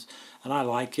fans, and I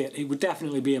like it. It would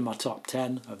definitely be in my top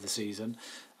 10 of the season.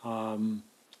 Yeah.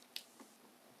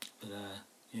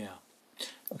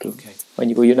 Okay. When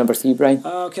you go your number 3, Brian?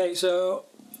 Okay, so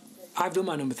I've done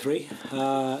my number 3.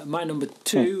 My number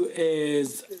 2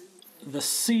 is the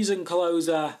season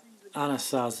closer,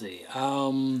 Anasazi.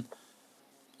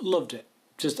 Loved it.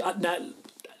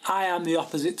 I am the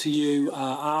opposite to you.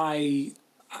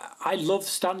 I love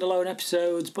standalone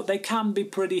episodes, but they can be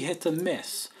pretty hit and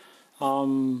miss.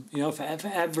 You know, for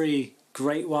every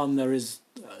great one, there is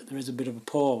a bit of a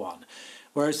poor one.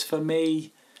 Whereas for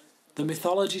me, the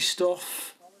mythology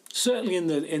stuff, certainly in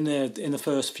the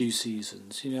first few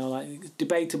seasons, you know, like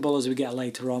debatable as we get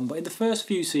later on, but in the first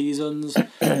few seasons,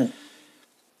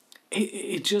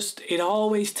 it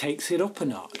always takes it up a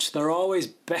notch. They're always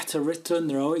better written.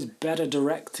 They're always better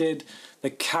directed. The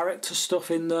character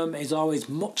stuff in them is always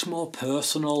much more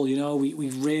personal. You know, we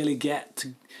really get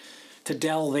to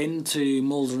delve into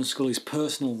Mulder and Scully's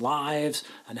personal lives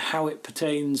and how it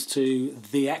pertains to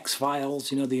the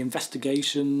X-Files, you know, the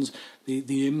investigations,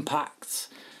 the impacts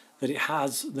that it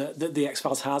has, that the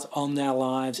X-Files has on their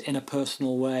lives in a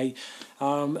personal way.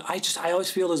 I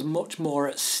always feel there's much more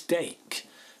at stake.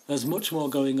 There's much more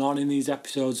going on in these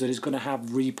episodes that is going to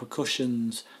have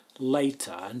repercussions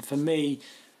later. And for me,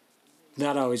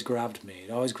 that always grabbed me.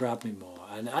 It always grabbed me more.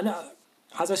 And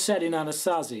as I said in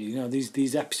Anasazi, you know,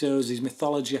 these episodes, these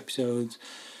mythology episodes,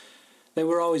 they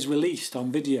were always released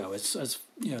on video as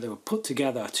you know, they were put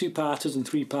together, 2-parters and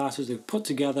 3-parters. They were put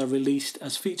together, released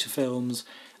as feature films.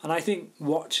 And I think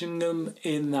watching them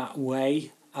in that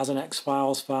way as an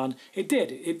X-Files fan, it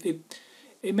did.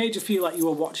 It made you feel like you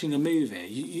were watching a movie.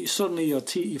 You suddenly your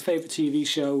favourite TV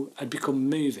show had become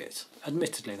movies.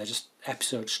 Admittedly, they're just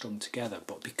episodes strung together.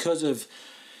 But because of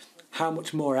how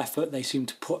much more effort they seemed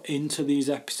to put into these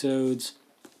episodes,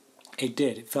 it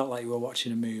did. It felt like you were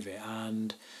watching a movie.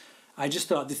 And I just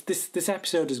thought this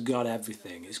episode has got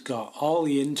everything. It's got all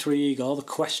the intrigue, all the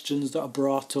questions that are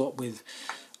brought up with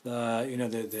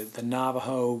the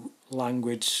Navajo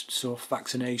language, sort of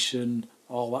vaccination,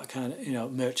 all that kind of, you know,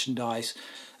 merchandise,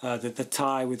 the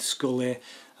tie with Scully,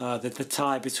 the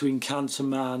tie between Cancer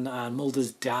Man and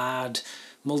Mulder's dad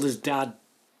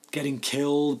getting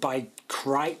killed by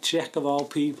Krychek of all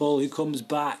people, who comes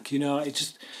back. You know, it's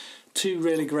just 2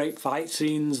 really great fight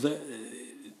scenes that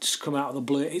just come out of the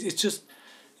blue. It's just,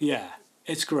 yeah,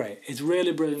 it's great. It's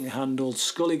really brilliantly handled.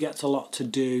 Scully gets a lot to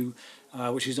do,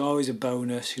 which is always a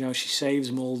bonus. You know, she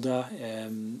saves Mulder.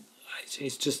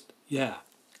 It's just, yeah.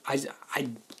 I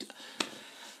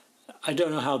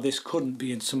don't know how this couldn't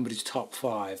be in somebody's top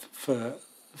 5 for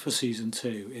season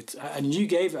 2. And you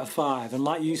gave it a 5, and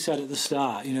like you said at the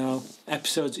start, you know,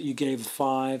 episodes that you gave a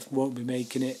 5 won't be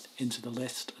making it into the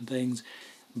list and things,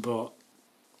 but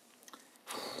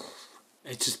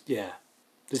it's just, yeah,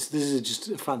 this is just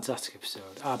a fantastic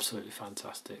episode, absolutely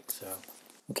fantastic. So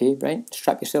okay, Brian,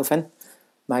 strap yourself in.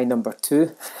 My number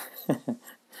 2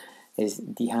 is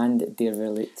Die Hand der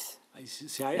Welt.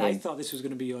 See, I thought this was going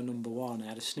to be your number 1. I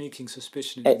had a sneaking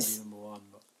suspicion it was going to be number 1.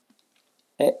 But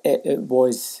it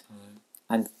was,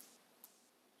 and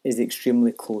is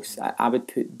extremely close. I would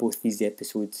put both these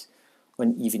episodes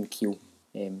on even keel.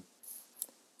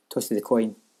 Toss of the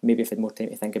coin. Maybe if I had more time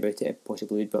to think about it, it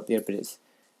possibly would be up there. But it's,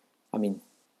 I mean,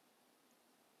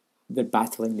 they're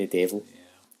battling the devil.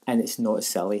 and it's not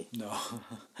silly. No.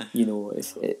 You know,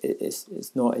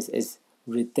 it's not as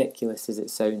ridiculous as it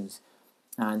sounds.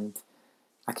 And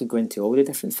I could go into all the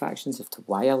different factions as to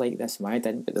why I like this and why I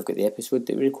didn't, but they've got the episode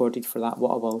that we recorded for that.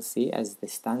 What I will say is the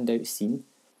standout scene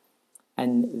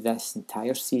in this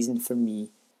entire season for me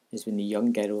is when the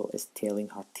young girl is telling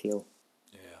her tale.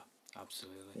 Yeah,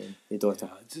 absolutely. The daughter.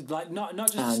 Yeah. It's like not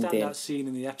just a standout scene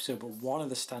in the episode, but one of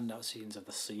the standout scenes of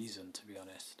the season, to be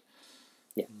honest.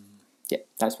 Yeah. Yeah,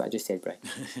 that's what I just said, Brian.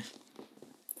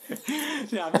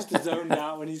 Yeah, I'm just zoned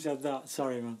out when he said that.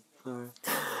 Sorry, man. Sorry.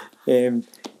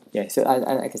 Yeah, so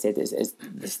like I said, it's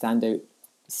the standout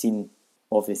scene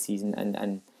of the season,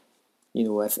 and you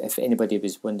know, if anybody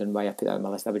was wondering why I put that on my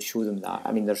list, I would show them that.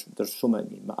 I mean, there's so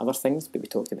many other things, but we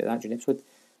talked about that during the episode.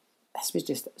 This was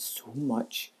just so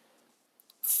much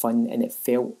fun, and it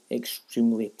felt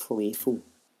extremely playful,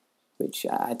 which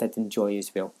I did enjoy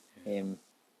as well.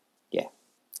 Yeah,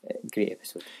 great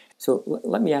episode. So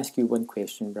let me ask you one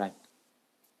question, Brian.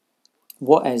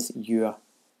 What is your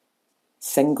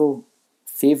single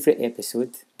favourite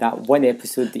episode, that one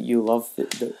episode that you love,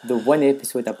 the one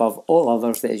episode above all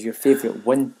others that is your favourite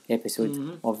one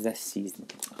episode of this season?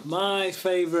 My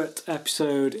favourite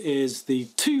episode is the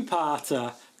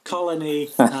two-parter Colony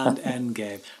and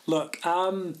Endgame. Look,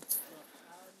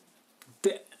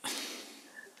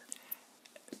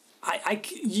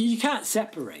 you can't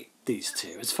separate these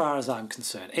two as far as I'm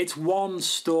concerned. It's one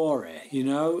story, you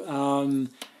know.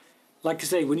 Like I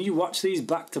say, when you watch these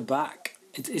back to back,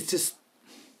 it's just,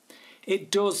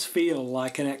 it does feel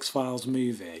like an X-Files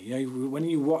movie. You know, when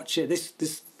you watch it,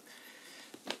 this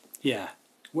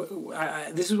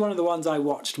is one of the ones I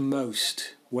watched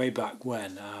most way back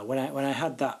when I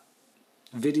had that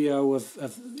video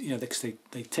of you know, because they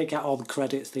take out all the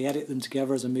credits, they edit them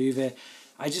together as a movie.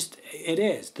 It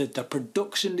is the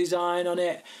production design on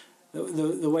it,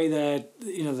 the way they're,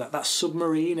 you know, that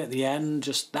submarine at the end,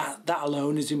 just that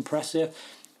alone is impressive.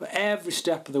 But every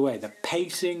step of the way, the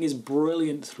pacing is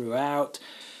brilliant throughout.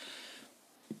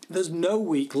 There's no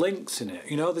weak links in it.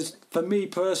 You know, for me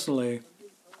personally,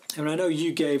 I mean, I know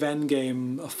you gave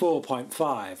Endgame a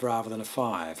 4.5 rather than a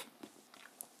 5.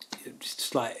 It's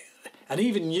just like, and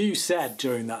even you said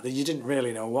during that you didn't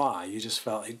really know why. You just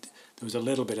felt there was a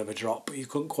little bit of a drop, but you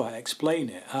couldn't quite explain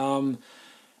it.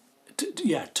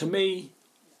 To me,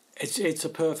 it's a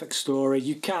perfect story.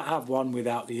 You can't have one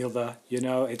without the other. You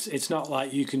know, it's not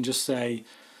like you can just say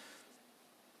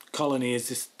Colony is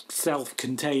this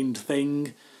self-contained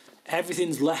thing.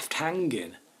 Everything's left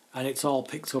hanging, and it's all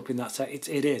picked up in that set.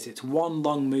 It's one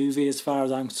long movie as far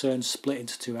as I'm concerned, split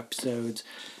into 2 episodes.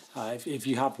 If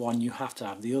you have one, you have to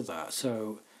have the other.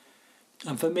 So,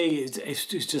 and for me, it's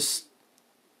just.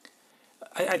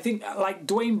 I think, like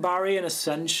Dwayne Barry and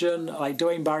Ascension, like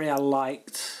Dwayne Barry I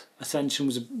liked. Ascension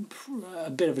was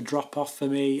a bit of a drop-off for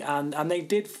me. And they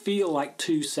did feel like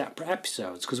 2 separate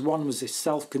episodes, because one was this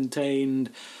self-contained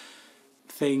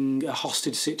thing, a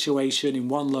hostage situation in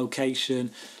one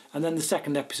location. And then the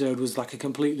second episode was like a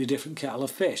completely different kettle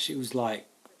of fish. It was like,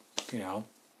 you know,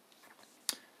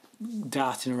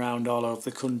 darting around all over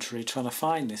the country trying to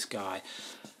find this guy.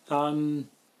 And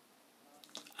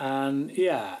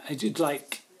yeah, I did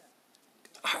like.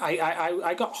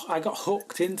 I got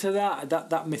hooked into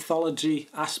that mythology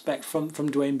aspect from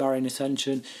Dwayne Barry and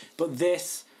Ascension, but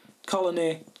this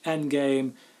Colony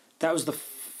Endgame, that was the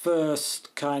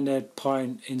first kind of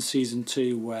point in season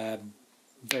 2 where,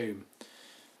 boom,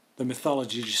 the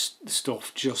mythology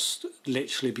stuff just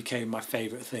literally became my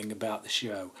favourite thing about the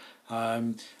show.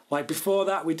 Like before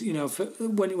that, when you're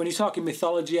talking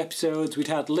mythology episodes, we'd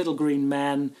had Little Green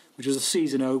Men, which was a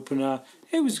season opener.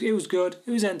 It was good.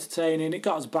 It was entertaining. It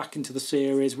got us back into the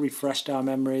series, refreshed our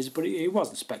memories, but it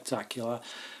wasn't spectacular.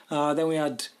 Then we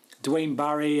had Dwayne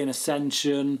Barry and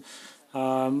Ascension,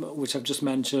 which I've just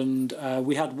mentioned.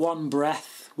 We had One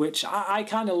Breath, which I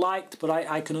kind of liked, but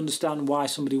I can understand why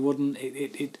somebody wouldn't.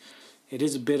 It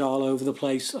is a bit all over the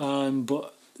place,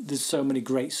 but there's so many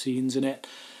great scenes in it.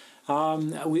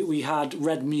 We had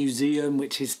Red Museum,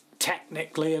 which is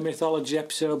technically a mythology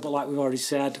episode, but like we've already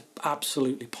said,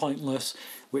 absolutely pointless,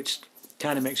 which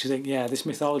kind of makes you think, yeah, this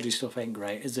mythology stuff ain't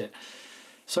great, is it?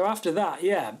 So after that,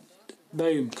 yeah,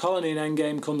 boom, Colony and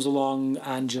Endgame comes along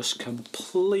and just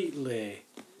completely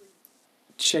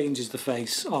changes the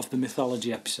face of the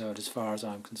mythology episode as far as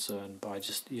I'm concerned by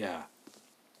just nailing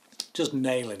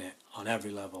it on every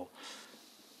level.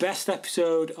 Best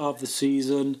episode of the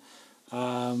season.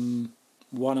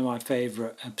 One of my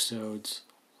favourite episodes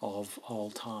of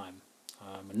all time.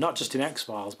 And not just in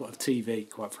X-Files, but of TV,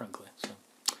 quite frankly. So,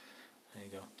 there you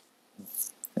go.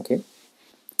 Okay.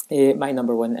 My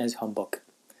number 1 is Humbug.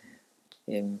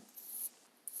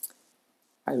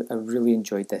 I really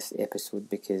enjoyed this episode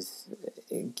because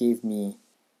it gave me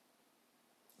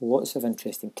lots of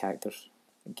interesting characters.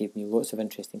 It gave me lots of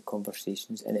interesting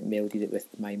conversations, and it melded it with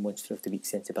my Monster of the Week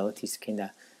sensibilities, kind of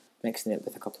mixing it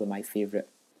with a couple of my favourite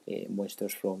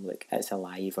monsters from like It's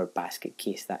Alive or Basket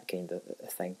Case, that kind of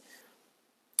thing.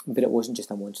 But it wasn't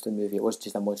just a monster movie, it wasn't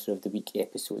just a Monster of the Week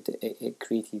episode. It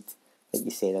created, like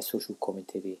you said, a social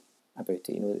commentary about it.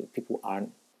 You know, people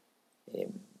aren't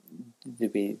the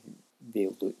way they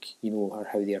look, you know, or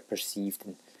how they are perceived,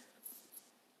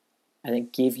 and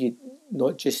it gave you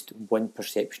not just one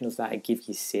perception of that, it gave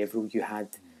you several. You had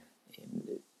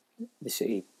the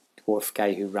sort of dwarf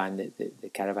guy who ran the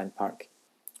caravan park,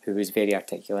 who was very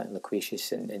articulate and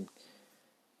loquacious, and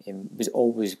was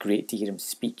always great to hear him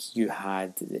speak. You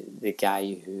had the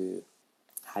guy who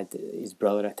had his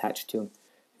brother attached to him,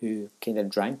 who kind of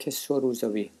drank his sorrows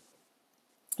away.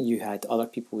 You had other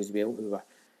people as well who were,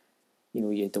 you know,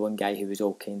 you had the one guy who was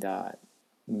all kind of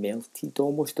melted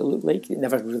almost, it looked like. It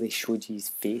never really showed you his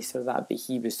face or that, but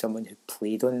he was someone who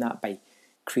played on that by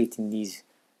creating these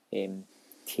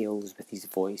tales with his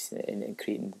voice and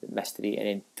creating the mystery and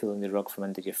then pulling the rug from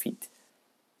under your feet.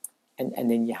 And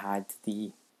then you had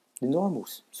the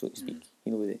normals, so to speak.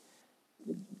 You know,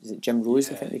 is it Jim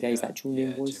Rose, I think the guy's actual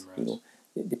name was? You know,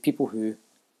 the people who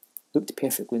looked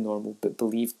perfectly normal but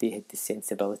believed they had the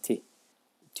sensibility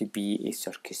to be a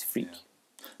circus freak,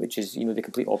 which is, you know, the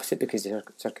complete opposite, because the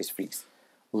circus freaks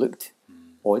looked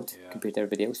odd compared to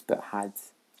everybody else, but had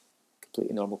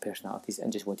completely normal personalities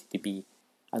and just wanted to be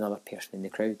another person in the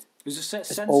crowd. There's a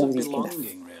sense of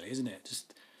belonging, really, isn't it?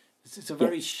 Just it's a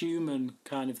very human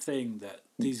kind of thing that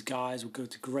these guys would go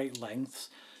to great lengths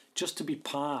just to be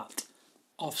part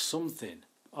of something,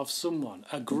 of someone,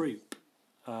 a group.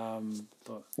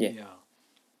 But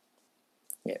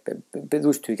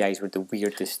those two guys were the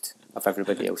weirdest of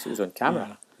everybody else that was on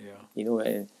camera. You know,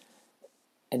 and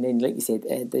then, like you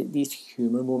said, these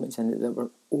humour moments in it that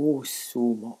were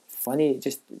so much funny.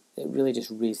 It really just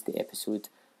raised the episode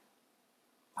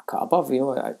a cut above. You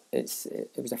know,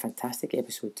 it was a fantastic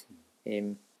episode,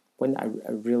 one that I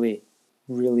really,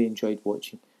 really enjoyed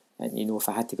watching. And you know, if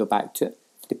I had to go back to it,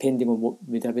 depending on what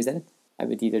mood I was in, it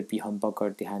would either be Humbug or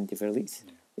The Hand of Release.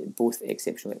 Both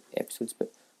exceptional episodes,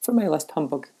 but for my list,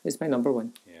 Humbug is my number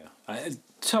one. A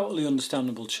totally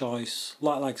understandable choice.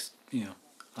 Like you know,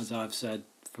 as I've said,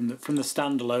 from the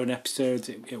standalone episodes,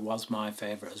 it was my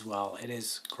favourite as well. It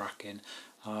is cracking.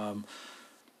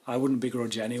 I wouldn't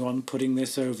begrudge anyone putting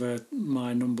this over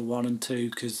my number 1 and 2,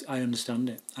 because I understand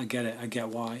it. I get it. I get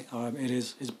why.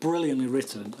 It's brilliantly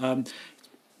written.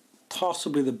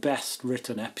 Possibly the best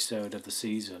written episode of the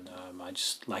season.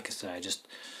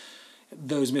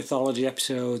 Those mythology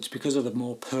episodes, because of the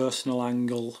more personal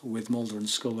angle with Mulder and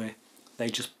Scully,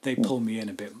 they pull me in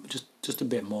a bit, just a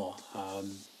bit more.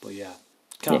 But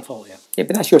can't fault you. Yeah,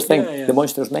 but that's your thing. The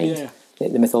monster's mind.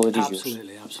 The mythology's yours.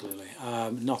 Absolutely.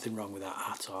 Nothing wrong with that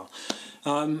at all.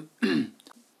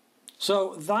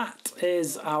 So that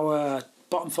is our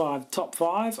bottom 5, top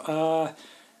 5.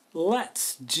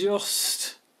 Let's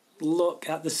just look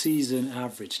at the season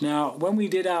average. Now, when we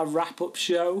did our wrap-up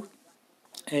show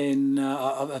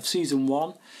of season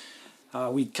 1,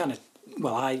 we kind of,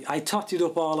 I totted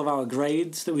up all of our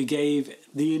grades that we gave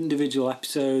the individual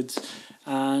episodes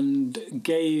and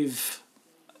gave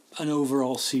an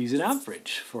overall season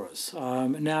average for us.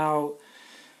 Now,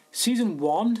 season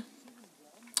 1,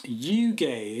 you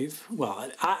gave,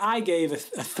 I gave a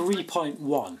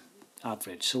 3.1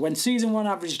 average. So when season 1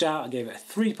 averaged out, I gave it a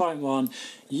 3.1.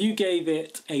 You gave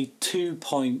it a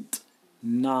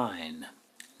 2.9.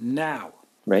 Now,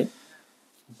 right,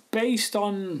 based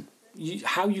on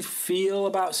how you feel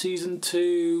about season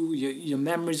 2, your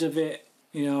memories of it,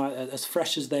 you know, as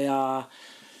fresh as they are,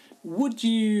 would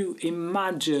you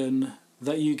imagine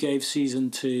that you gave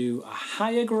season 2 a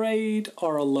higher grade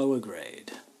or a lower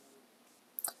grade?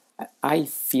 I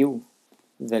feel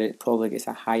that it probably gets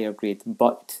a higher grade,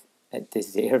 but it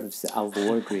deserves a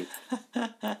lower grade.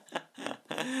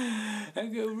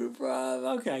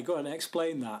 Okay, go on,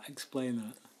 explain that.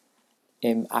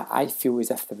 I feel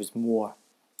as if there was more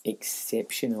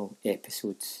exceptional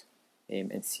episodes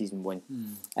in season 1.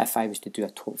 If I was to do a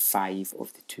top 5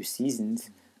 of the 2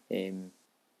 seasons, I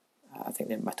think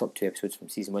that my top 2 episodes from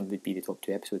season 1 would be the top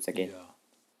 2 episodes again.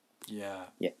 Yeah.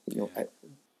 You know,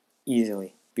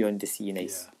 easily Beyond the Sea and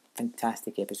Ice.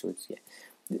 Fantastic episodes.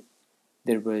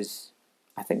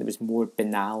 I think there was more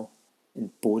banal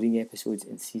and boring episodes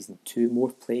in season 2.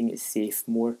 More playing it safe.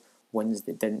 More ones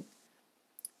that didn't.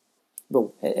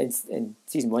 Well, in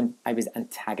season 1, I was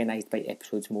antagonised by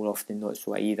episodes more often than not,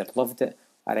 so I either loved it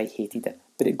or I hated it.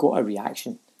 But it got a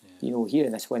reaction. You know, here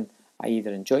in this one, I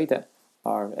either enjoyed it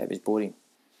or it was boring.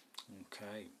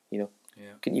 Okay. You know,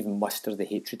 Yeah. couldn't even muster the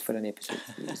hatred for an episode.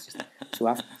 It was just,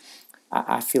 so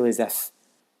I feel as if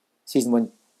season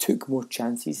 1 took more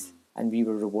chances and we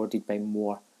were rewarded by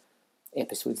more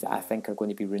episodes that I think are going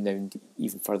to be renowned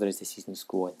even further as the seasons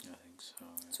go on. I think so.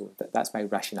 So that's my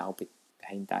rationale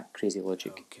behind that crazy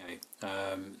logic. Okay.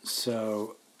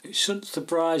 So it shouldn't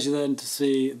surprise you then to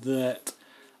see that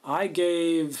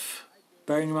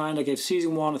bearing in mind I gave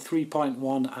season 1 a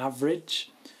 3.1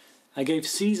 average. I gave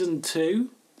season 2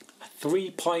 a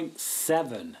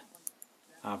 3.7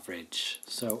 average.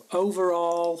 So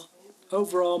overall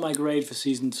my grade for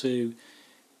season 2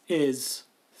 is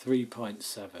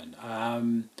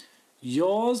 3.7.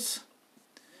 Yours,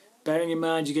 bearing in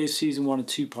mind you gave season 1 a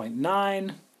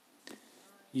 2.9,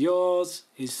 yours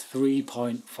is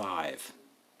 3.5.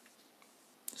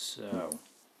 So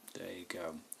there you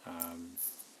go.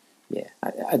 Yeah,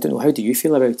 I don't know. How do you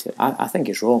feel about it? I think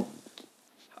it's wrong.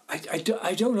 I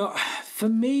don't know. For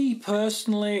me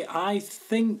personally, I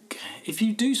think if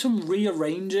you do some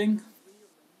rearranging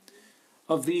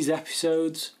of these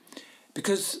episodes,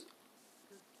 because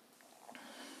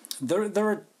there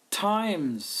are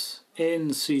times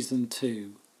in season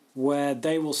 2 where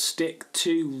they will stick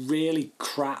to really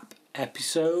crap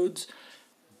episodes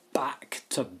back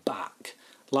to back.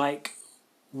 Like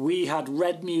we had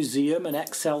Red Museum and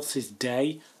Excelsis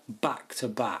Day back to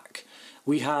back.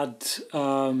 We had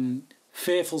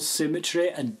Fearful Symmetry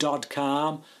and Dodd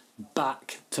Calm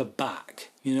back to back,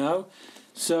 you know?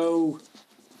 So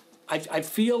I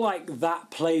feel like that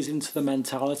plays into the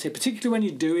mentality, particularly when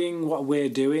you're doing what we're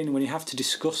doing, when you have to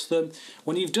discuss them.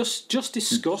 When you've just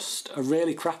discussed a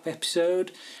really crap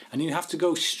episode and you have to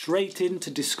go straight into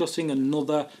discussing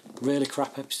another really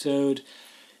crap episode,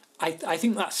 I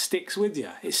think that sticks with you.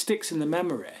 It sticks in the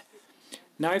memory.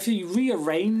 Now, if you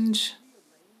rearrange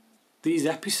these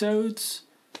episodes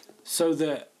so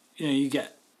that you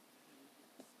get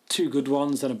 2 good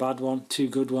ones and a bad one, 2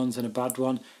 good ones and a bad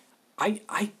one,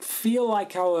 I feel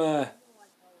like our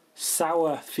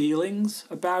sour feelings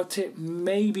about it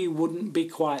maybe wouldn't be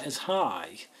quite as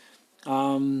high.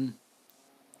 But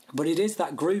it is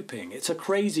that grouping. It's a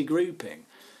crazy grouping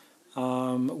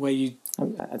where you...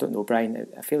 I don't know, Brian.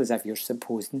 I feel as if you're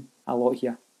supposing a lot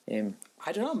here.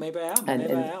 I don't know. Maybe I am. And I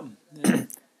am. Yeah.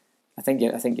 I think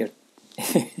you're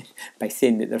by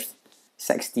saying that there's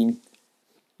 16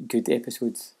 good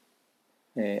episodes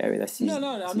out of this season.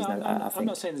 No. I'm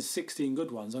not saying there's 16 good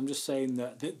ones. I'm just saying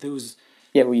that there was...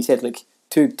 Yeah, well, you said like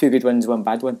two good ones, 1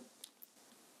 bad one.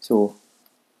 So...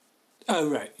 Oh,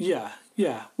 right. Yeah.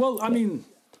 Well, I mean,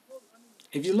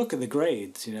 if you look at the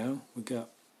grades, we got...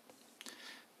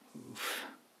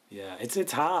 Yeah,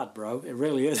 it's hard, bro. It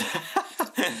really is.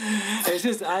 It's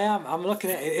just I'm looking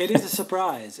at it. It is a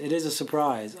surprise. It is a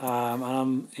surprise. And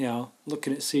I'm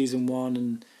looking at season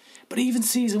 1 but even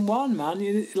season 1,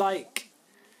 man, like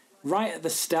right at the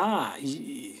start,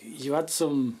 you had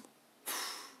some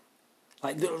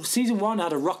like season 1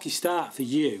 had a rocky start for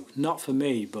you, not for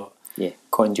me, but yeah,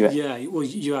 Conduit. Yeah, well,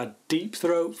 you had Deep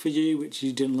Throat for you, which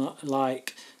you didn't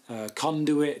like.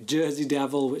 Conduit, Jersey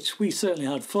Devil, which we certainly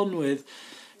had fun with.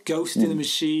 Ghost in the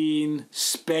Machine,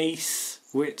 Space,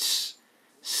 which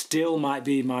still might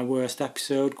be my worst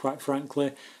episode, quite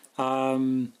frankly.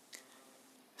 So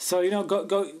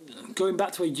going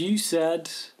back to what you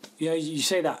said, you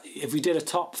say that if we did a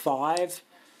top 5,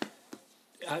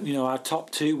 our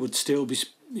top 2 would still be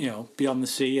Beyond the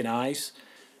Sea and Ice.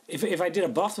 If I did a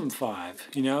bottom 5,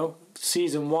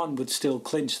 season 1 would still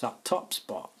clinch that top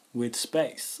spot with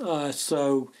Space.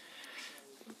 So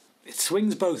it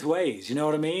swings both ways, you know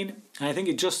what I mean? And I think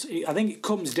it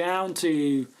comes down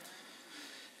to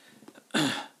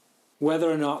whether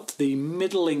or not the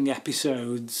middling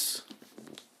episodes,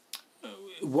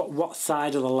 what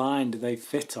side of the line do they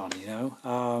fit on,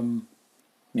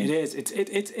 It is.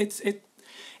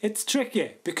 It's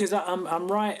tricky because I'm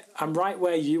right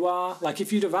where you are. Like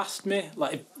if you'd have asked me,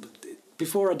 like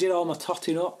before I did all my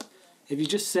totting up, if you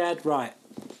just said, right,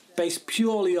 based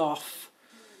purely off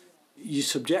your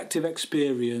subjective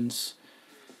experience,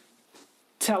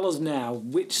 tell us now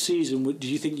which season do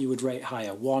you think you would rate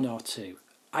higher, 1 or 2?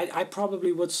 I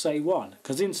probably would say 1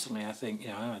 because instantly I think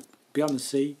Beyond the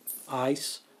Sea,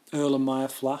 Ice, Earl and Maya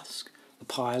Flask, The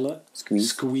Pilot,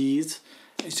 Squeeze.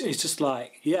 It's just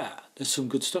like, yeah, there's some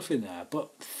good stuff in there.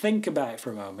 But think about it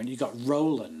for a moment. You got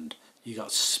Roland, you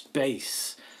got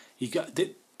Space, you got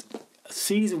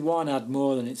season 1 had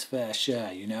more than its fair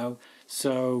share,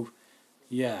 So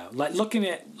yeah, like looking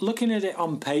at it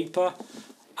on paper,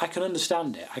 I can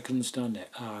understand it.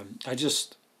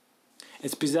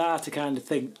 it's bizarre to kind of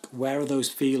think, where are those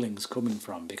feelings coming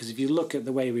from? Because if you look at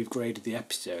the way we've graded the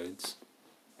episodes,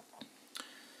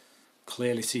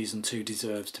 clearly season 2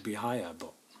 deserves to be higher,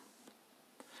 but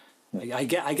I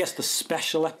guess the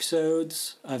special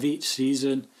episodes of each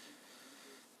season,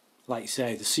 like you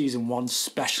say, the season 1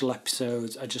 special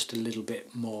episodes are just a little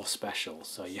bit more special,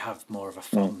 so you have more of a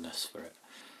fondness for it.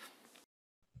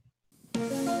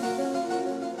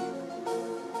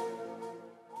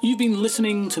 You've been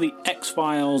listening to the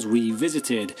X-Files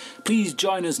Revisited. Please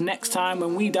join us next time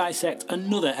when we dissect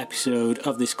another episode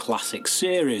of this classic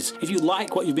series. If you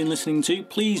like what you've been listening to,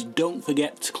 please don't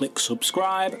forget to click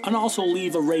subscribe and also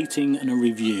leave a rating and a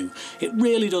review. It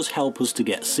really does help us to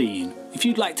get seen. If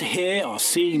you'd like to hear or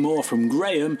see more from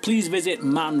Graham, please visit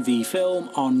Man v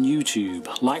Film on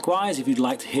YouTube. Likewise, if you'd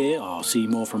like to hear or see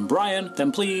more from Brian,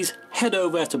 then please head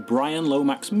over to Brian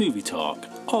Lomax Movie Talk,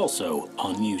 also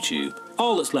on YouTube.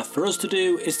 All that's left for us to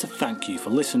do is to thank you for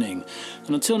listening.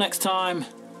 And until next time,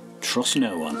 trust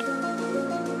no one.